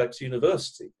Pontifex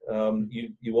University.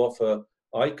 You offer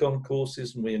icon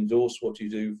courses, and we endorse what you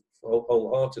do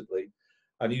wholeheartedly.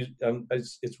 And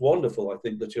it's wonderful, I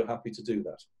think, that you're happy to do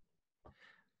that.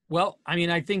 Well, I mean,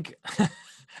 I think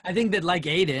that, like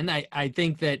Aidan, I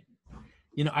think that,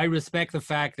 I respect the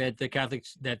fact that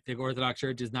the Orthodox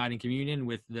Church is not in communion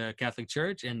with the Catholic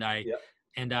Church, and I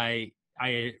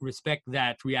respect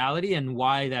that reality and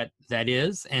why that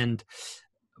is.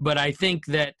 But I think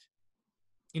that,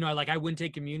 I wouldn't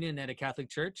take communion at a Catholic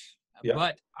church,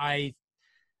 but I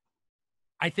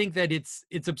think that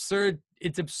it's absurd.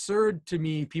 It's absurd to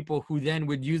me, people who then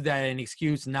would use that as an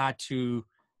excuse not to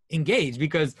engage,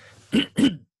 because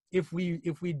if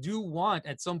we do want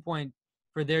at some point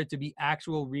for there to be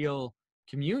actual real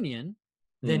communion,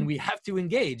 then we have to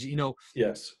engage.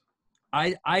 Yes.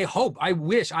 I hope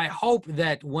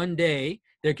that one day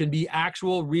there can be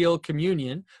actual real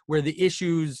communion where the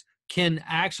issues can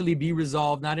actually be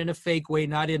resolved, not in a fake way,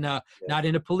 not in a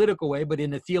political way, but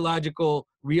in a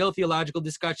real theological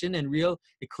discussion and real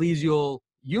ecclesial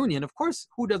union. Of course,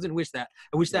 who doesn't wish that?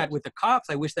 I wish that with the Copts.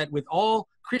 I wish that with all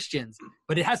Christians,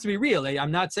 but it has to be real.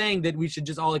 I'm not saying that we should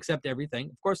just all accept everything.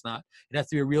 Of course not. It has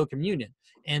to be a real communion.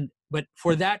 But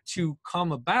for that to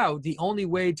come about, the only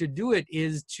way to do it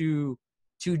is to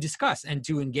discuss and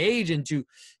to engage and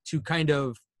to kind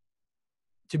of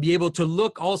to be able to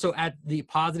look also at the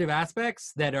positive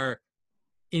aspects that are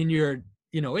in your,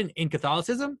 in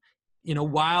Catholicism,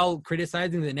 while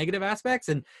criticizing the negative aspects.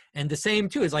 And the same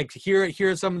too is like, here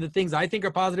are some of the things I think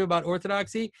are positive about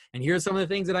Orthodoxy, and here are some of the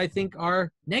things that I think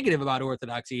are negative about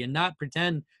Orthodoxy, and not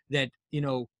pretend that,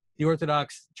 the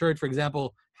Orthodox Church, for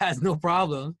example, has no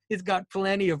problems. It's got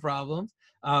plenty of problems.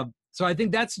 So I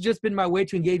think that's just been my way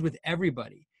to engage with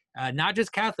everybody, not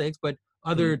just Catholics, but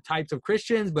other types of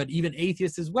Christians, but even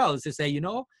atheists as well, is to say,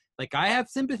 I have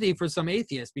sympathy for some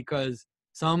atheists, because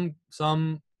some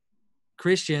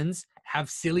Christians have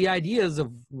silly ideas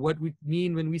of what we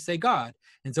mean when we say God.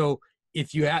 And so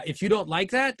if you don't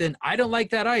like that, then I don't like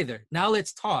that either. Now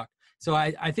let's talk. So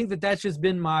I think that that's just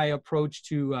been my approach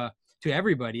to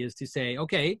everybody, is to say,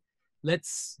 okay,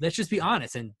 let's just be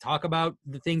honest and talk about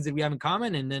the things that we have in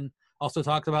common, and then also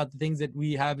talk about the things that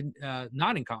we have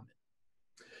not in common.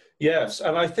 Yes,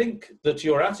 and I think that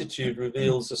your attitude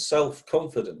reveals a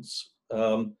self-confidence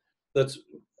that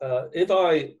if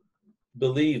I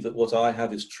believe that what I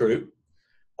have is true,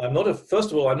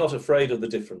 first of all, I'm not afraid of the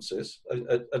differences.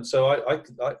 And so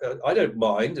I don't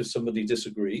mind if somebody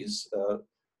disagrees.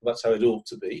 That's how it ought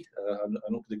to be. I'm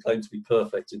not going to claim to be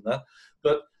perfect in that.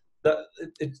 But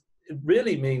it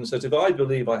really means that if I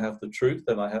believe I have the truth,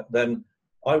 then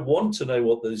I want to know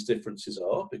what those differences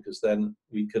are, because then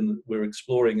we're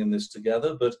exploring in this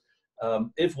together. But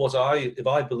if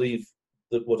I believe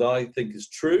that what I think is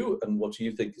true and what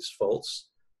you think is false,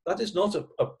 that is not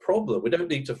a problem. We don't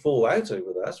need to fall out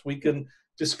over that. We can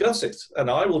discuss it, and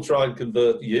I will try and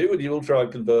convert you, and you will try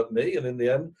and convert me, and in the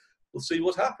end, we'll see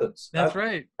what happens. That's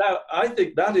right. Now, I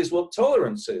think that is what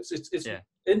tolerance is.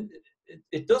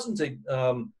 It doesn't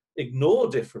ignore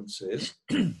differences.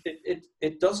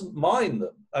 It doesn't mind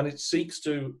them, and it seeks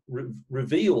to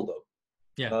reveal them.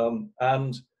 Yeah.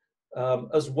 And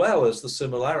as well as the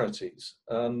similarities.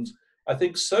 And I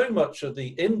think so much of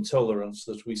the intolerance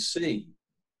that we see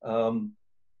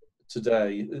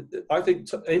today, I think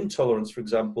intolerance, for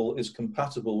example, is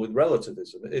compatible with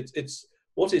relativism. It's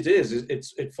what it is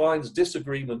it finds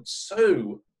disagreement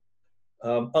so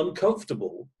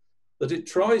uncomfortable that it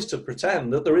tries to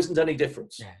pretend that there isn't any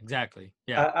difference. Yeah, exactly.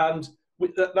 Yeah. And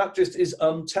that just is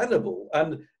untenable.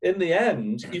 And in the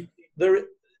end,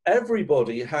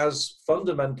 everybody has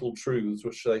fundamental truths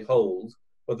which they hold,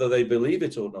 whether they believe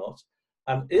it or not.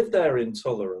 And if they're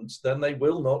intolerant, then they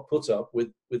will not put up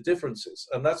with differences.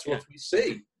 And that's what we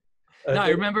see. No, I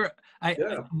remember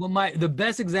the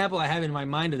best example I have in my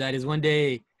mind of that is one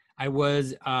day I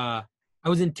was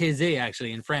in Taizé,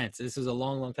 actually, in France. This was a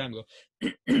long, long time ago.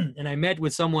 And I met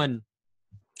with someone,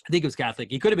 I think it was Catholic.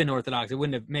 He could have been Orthodox. It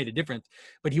wouldn't have made a difference.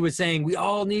 But he was saying, we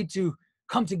all need to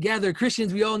come together.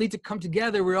 Christians, we all need to come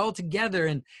together. We're all together.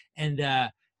 And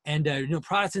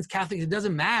Protestants, Catholics, it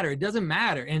doesn't matter. It doesn't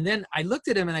matter. And then I looked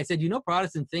at him and I said,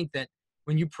 Protestants think that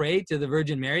when you pray to the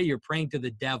Virgin Mary, you're praying to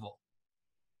the devil.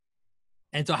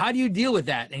 And so how do you deal with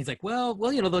that? And he's like, well,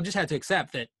 they'll just have to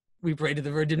accept that we pray to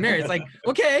the Virgin Mary. It's like,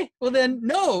 okay, well then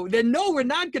no, we're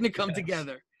not going to come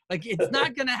together. Like, it's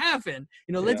not going to happen.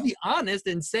 Let's be honest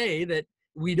and say that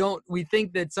we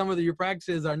think that some of your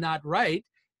practices are not right,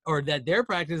 or that their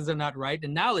practices are not right.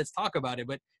 And now let's talk about it.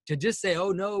 But to just say,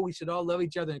 oh no, we should all love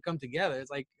each other and come together. It's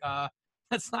like,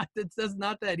 that's not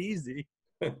that easy.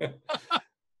 But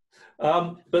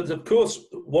of course,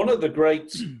 one of the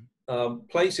great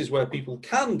places where people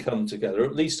can come together,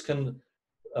 at least can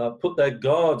put their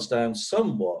guards down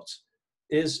somewhat,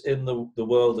 is in the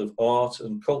world of art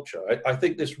and culture. I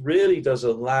think this really does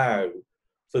allow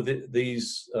for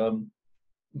these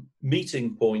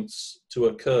meeting points to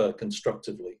occur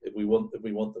constructively if we want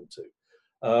them to.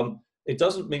 It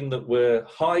doesn't mean that we're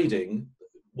hiding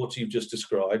what you've just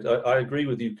described. I agree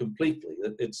with you completely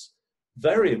that it's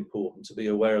very important to be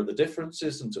aware of the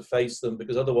differences and to face them,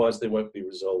 because otherwise they won't be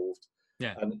resolved.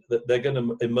 Yeah. And they're going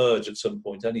to emerge at some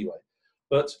point anyway.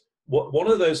 But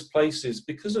one of those places,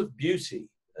 because of beauty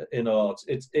in art,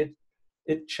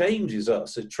 it changes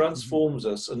us, it transforms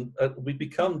us, and we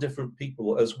become different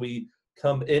people as we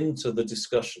come into the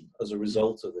discussion as a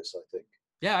result of this, I think.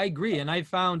 Yeah, I agree. And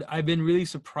I've been really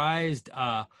surprised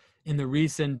in the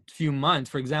recent few months.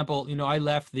 For example, I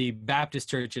left the Baptist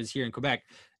churches here in Quebec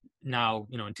now,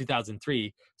 in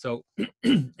 2003. So,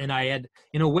 and I had,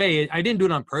 in a way, I didn't do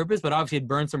it on purpose, but obviously it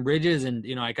burned some bridges, and,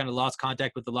 I kind of lost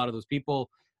contact with a lot of those people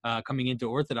coming into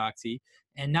Orthodoxy.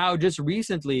 And now just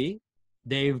recently,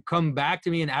 they've come back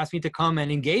to me and asked me to come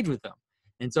and engage with them.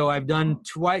 And so I've done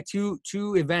two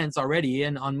events already.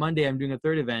 And on Monday, I'm doing a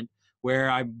third event where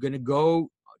I'm going to go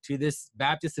to this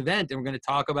Baptist event, and we're going to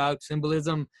talk about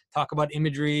symbolism, talk about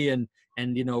imagery, and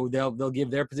they'll give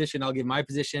their position, I'll give my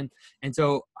position. And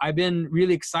so I've been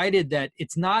really excited that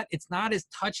it's not as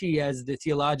touchy as the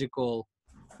theological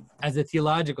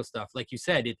stuff, like you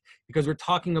said, because we're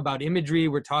talking about imagery,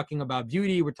 we're talking about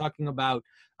beauty, we're talking about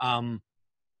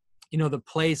the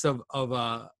place of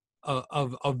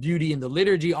beauty in the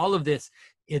liturgy, all of this.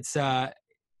 It's like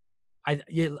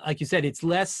you said,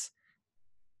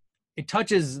 it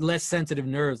touches less sensitive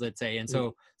nerves, let's say. And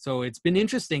so it's been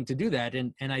interesting to do that.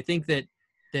 And I think that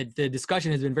the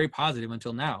discussion has been very positive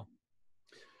until now.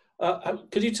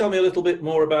 Could you tell me a little bit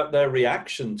more about their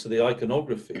reaction to the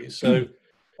iconography? So,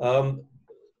 for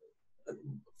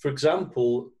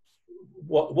example,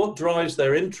 what drives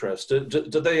their interest?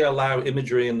 Do they allow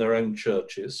imagery in their own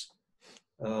churches?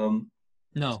 No.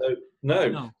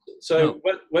 No. So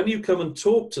when you come and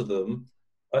talk to them,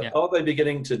 are they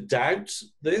beginning to doubt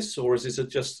this, or is it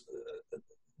just,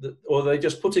 or are they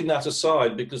just putting that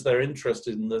aside because they're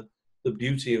interested in the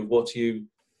beauty of what you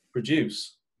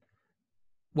produce?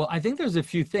 Well, I think there's a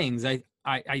few things.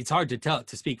 it's hard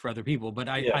to speak for other people, but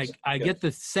Yes, I yes. get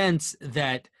the sense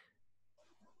that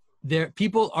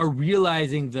people are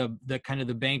realizing the kind of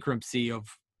the bankruptcy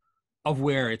of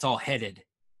where it's all headed,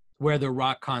 where the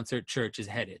rock concert church is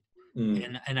headed.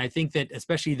 Mm, And I think that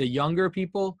especially the younger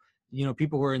people,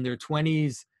 people who are in their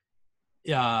 20s,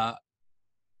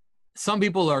 some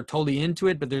people are totally into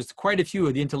it, but there's quite a few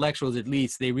of the intellectuals, at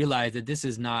least, they realize that this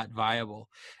is not viable.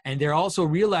 And they're also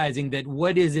realizing that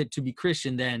what is it to be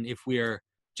Christian then if we're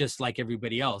just like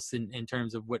everybody else in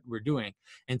terms of what we're doing?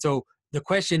 And so the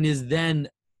question is then,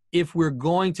 if we're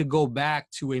going to go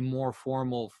back to a more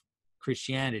formal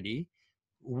Christianity,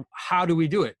 how do we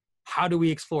do it? How do we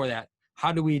explore that?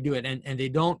 How do we do it? And they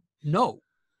don't know.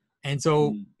 And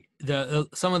so mm,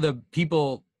 some of the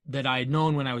people that I had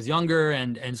known when I was younger,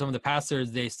 and some of the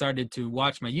pastors, they started to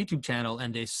watch my YouTube channel,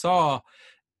 and they saw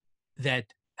that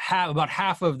about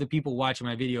half of the people watching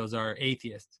my videos are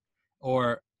atheists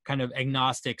or kind of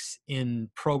agnostics in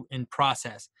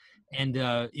process. And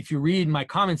if you read my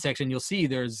comment section, you'll see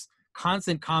there's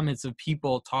constant comments of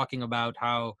people talking about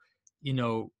how,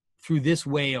 through this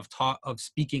way of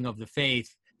speaking of the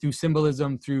faith, through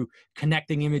symbolism, through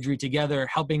connecting imagery together,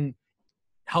 helping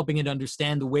it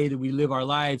understand the way that we live our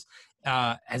lives,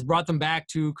 has brought them back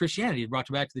to Christianity. It brought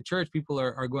them back to the church. People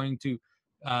are going to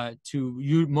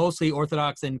mostly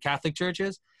Orthodox and Catholic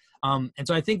churches. And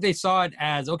so I think they saw it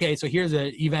as, okay, so here's an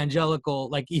evangelical,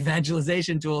 like,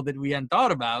 evangelization tool that we hadn't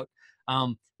thought about.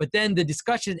 But then the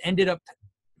discussion ended up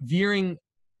veering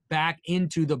back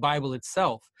into the Bible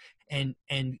itself, and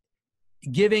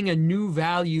giving a new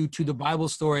value to the Bible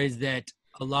stories that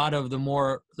a lot of the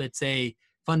more, let's say,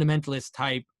 fundamentalist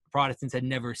type Protestants had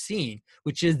never seen,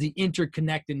 which is the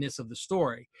interconnectedness of the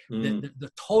story, mm,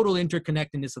 the total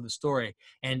interconnectedness of the story,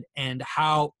 and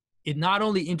how it not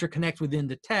only interconnects within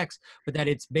the text, but that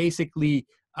it's basically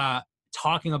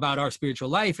talking about our spiritual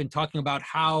life and talking about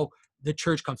how the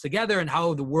church comes together and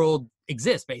how the world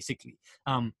exists, basically.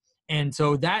 And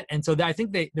so I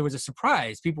think there was a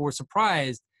surprise. People were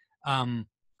surprised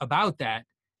about that.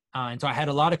 And so I had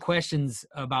a lot of questions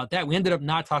about that. We ended up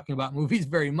not talking about movies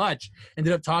very much,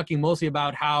 ended up talking mostly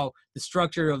about how the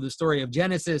structure of the story of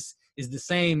Genesis is the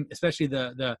same, especially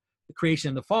the creation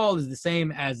and the fall is the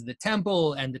same as the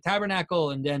temple and the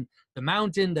tabernacle, and then the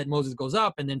mountain that Moses goes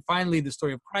up, and then finally the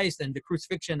story of Christ and the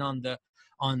crucifixion on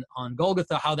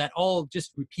Golgotha, how that all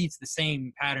just repeats the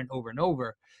same pattern over and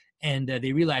over. And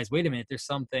they realized, wait a minute, there's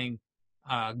something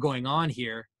going on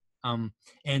here.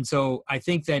 And so I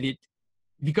think that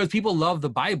because people love the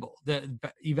Bible, the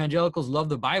evangelicals love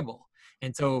the Bible.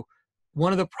 And so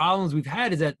one of the problems we've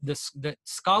had is that the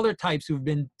scholar types who've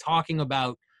been talking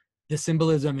about the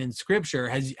symbolism in scripture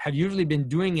have usually been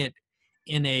doing it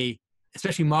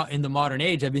especially in the modern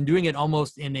age, have been doing it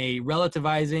almost in a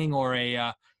relativizing or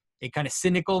a kind of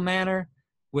cynical manner,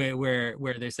 where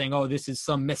they're saying, oh, this is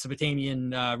some Mesopotamian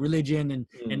religion,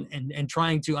 and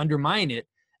trying to undermine it.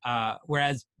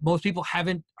 Whereas most people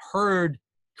haven't heard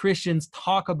Christians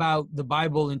talk about the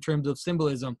Bible in terms of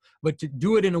symbolism, but to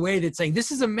do it in a way that's saying,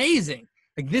 this is amazing.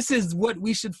 Like, this is what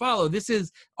we should follow. This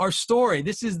is our story.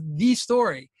 This is the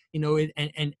story,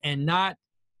 and not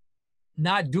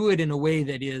do it in a way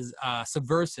that is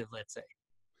subversive, let's say.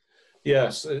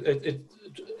 yes,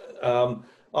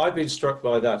 I've been struck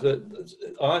by that.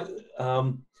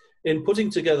 In putting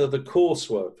together the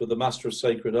coursework for the Master of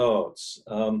Sacred Arts,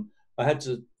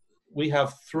 we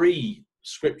have 3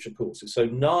 scripture courses, so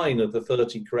 9 of the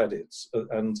 30 credits,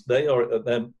 and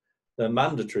they're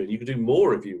mandatory, and you can do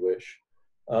more if you wish,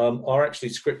 are actually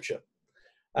scripture.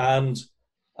 And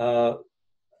I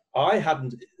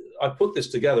put this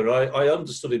together. I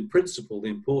understood in principle the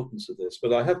importance of this,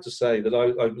 but I have to say that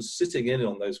I was sitting in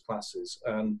on those classes,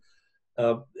 and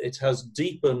it has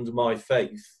deepened my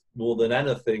faith more than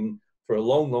anything for a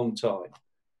long, long time.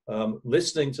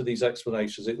 Listening to these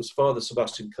explanations, it was Father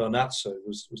Sebastian Carnazzo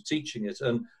was teaching it,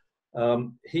 and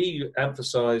he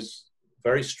emphasized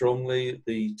very strongly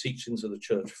the teachings of the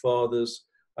Church Fathers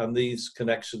and these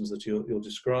connections that you're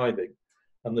describing,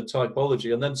 and the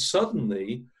typology. And then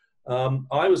suddenly,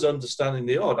 I was understanding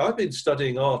the art. I've been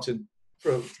studying art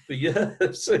for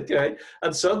years, okay,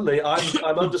 and suddenly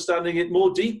I'm understanding it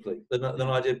more deeply than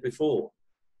I did before.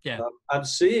 Yeah. And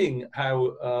seeing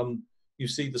how you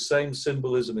see the same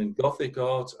symbolism in Gothic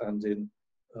art and in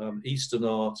Eastern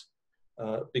art,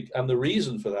 and the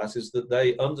reason for that is that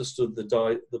they understood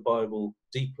the Bible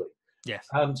deeply. Yes.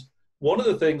 And one of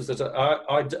the things that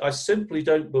I simply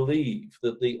don't believe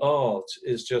that the art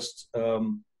is just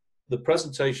the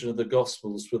presentation of the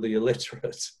Gospels for the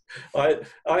illiterate. I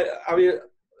mean,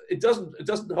 it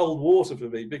doesn't hold water for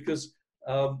me, because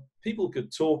people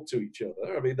could talk to each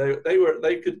other. I mean,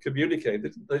 they could communicate.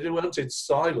 They weren't in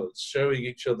silence, showing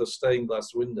each other stained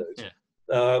glass windows,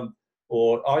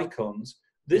 or icons.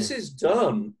 This is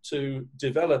done to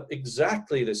develop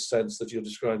exactly this sense that you're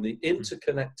describing, the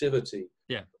interconnectivity,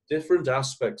 different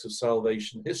aspects of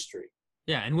salvation history.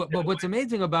 Yeah, and but what's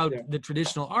amazing about the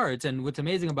traditional arts, and what's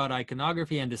amazing about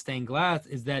iconography and the stained glass,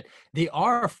 is that they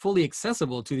are fully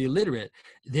accessible to the illiterate.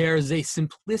 There's a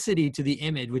simplicity to the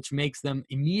image which makes them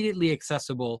immediately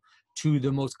accessible to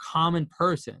the most common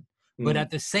person. But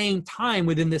at the same time,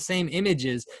 within the same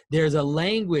images, there's a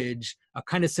language, a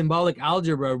kind of symbolic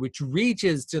algebra, which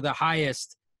reaches to the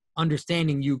highest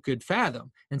understanding you could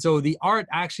fathom. And so the art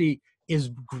actually is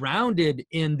grounded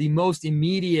in the most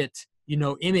immediate,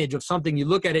 image of something. You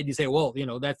look at it and you say, well,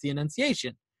 that's the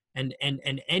Annunciation. And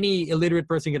any illiterate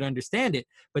person can understand it.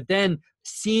 But then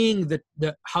seeing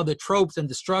how the tropes and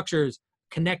the structures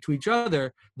connect to each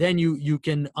other, then you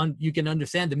can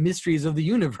understand the mysteries of the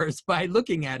universe by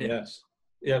looking at it. Yes,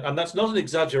 and that's not an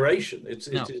exaggeration. It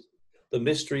is, the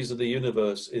mysteries of the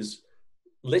universe is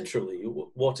literally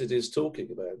what it is talking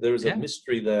about. There is a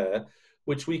mystery there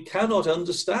which we cannot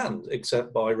understand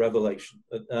except by revelation,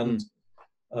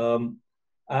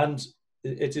 and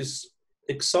it is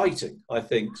exciting, I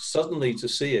think, suddenly to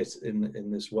see it in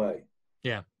this way.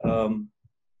 Yeah.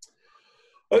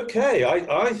 Okay,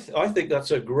 I think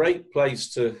that's a great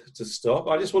place to stop.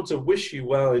 I just want to wish you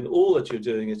well in all that you're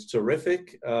doing. It's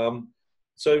terrific.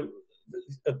 So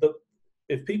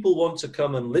if people want to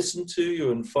come and listen to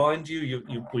you and find you,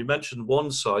 we mentioned one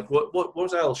site.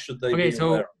 What else should they be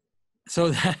aware of?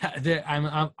 So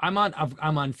I'm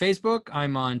on Facebook,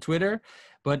 I'm on Twitter,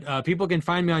 but people can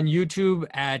find me on YouTube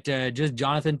at just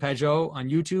Jonathan Pageau on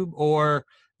YouTube, or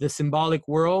The Symbolic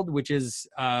World, which is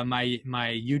my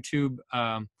YouTube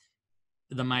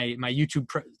my YouTube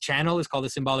channel is called The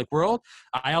Symbolic World.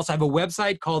 I also have a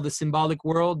website called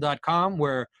thesymbolicworld.com,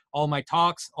 where all my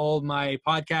talks, all my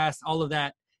podcasts, all of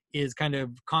that is kind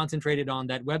of concentrated on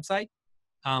that website.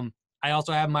 I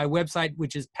also have my website,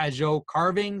 which is Pageau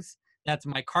Carvings. That's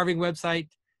my carving website,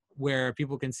 where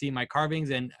people can see my carvings.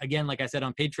 And again, like I said,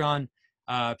 on Patreon,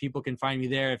 people can find me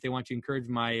there if they want to encourage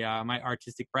my my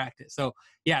artistic practice. So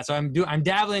so I'm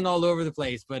dabbling all over the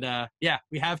place, but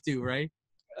we have to, right?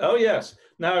 Oh yes.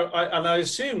 Now, I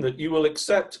assume that you will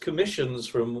accept commissions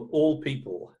from all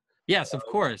people. Yes, of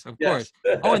course.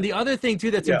 Oh, and the other thing too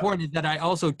that's important is that I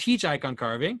also teach icon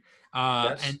carving,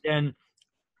 and then,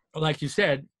 like you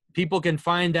said, people can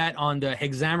find that on the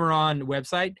Hexameron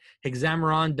website,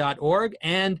 hexameron.org.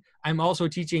 And I'm also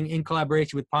teaching in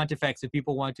collaboration with Pontifex if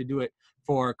people want to do it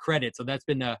for credit. So it's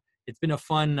been a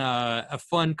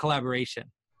fun collaboration.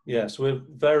 Yes, we're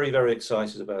very, very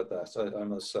excited about that, I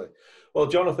must say. Well,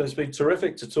 Jonathan, it's been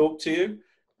terrific to talk to you.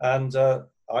 And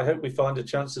I hope we find a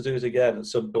chance to do it again at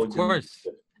some point. Of course.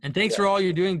 And thanks for all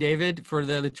you're doing, David, for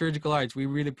the liturgical arts. We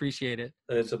really appreciate it.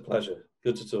 It's a pleasure.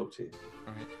 Good to talk to you.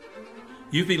 All right.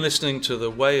 You've been listening to the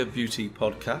Way of Beauty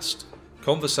podcast,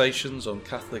 conversations on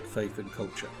Catholic faith and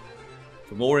culture.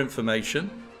 For more information,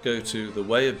 go to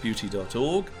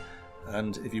thewayofbeauty.org,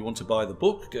 and if you want to buy the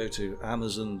book, go to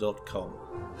amazon.com.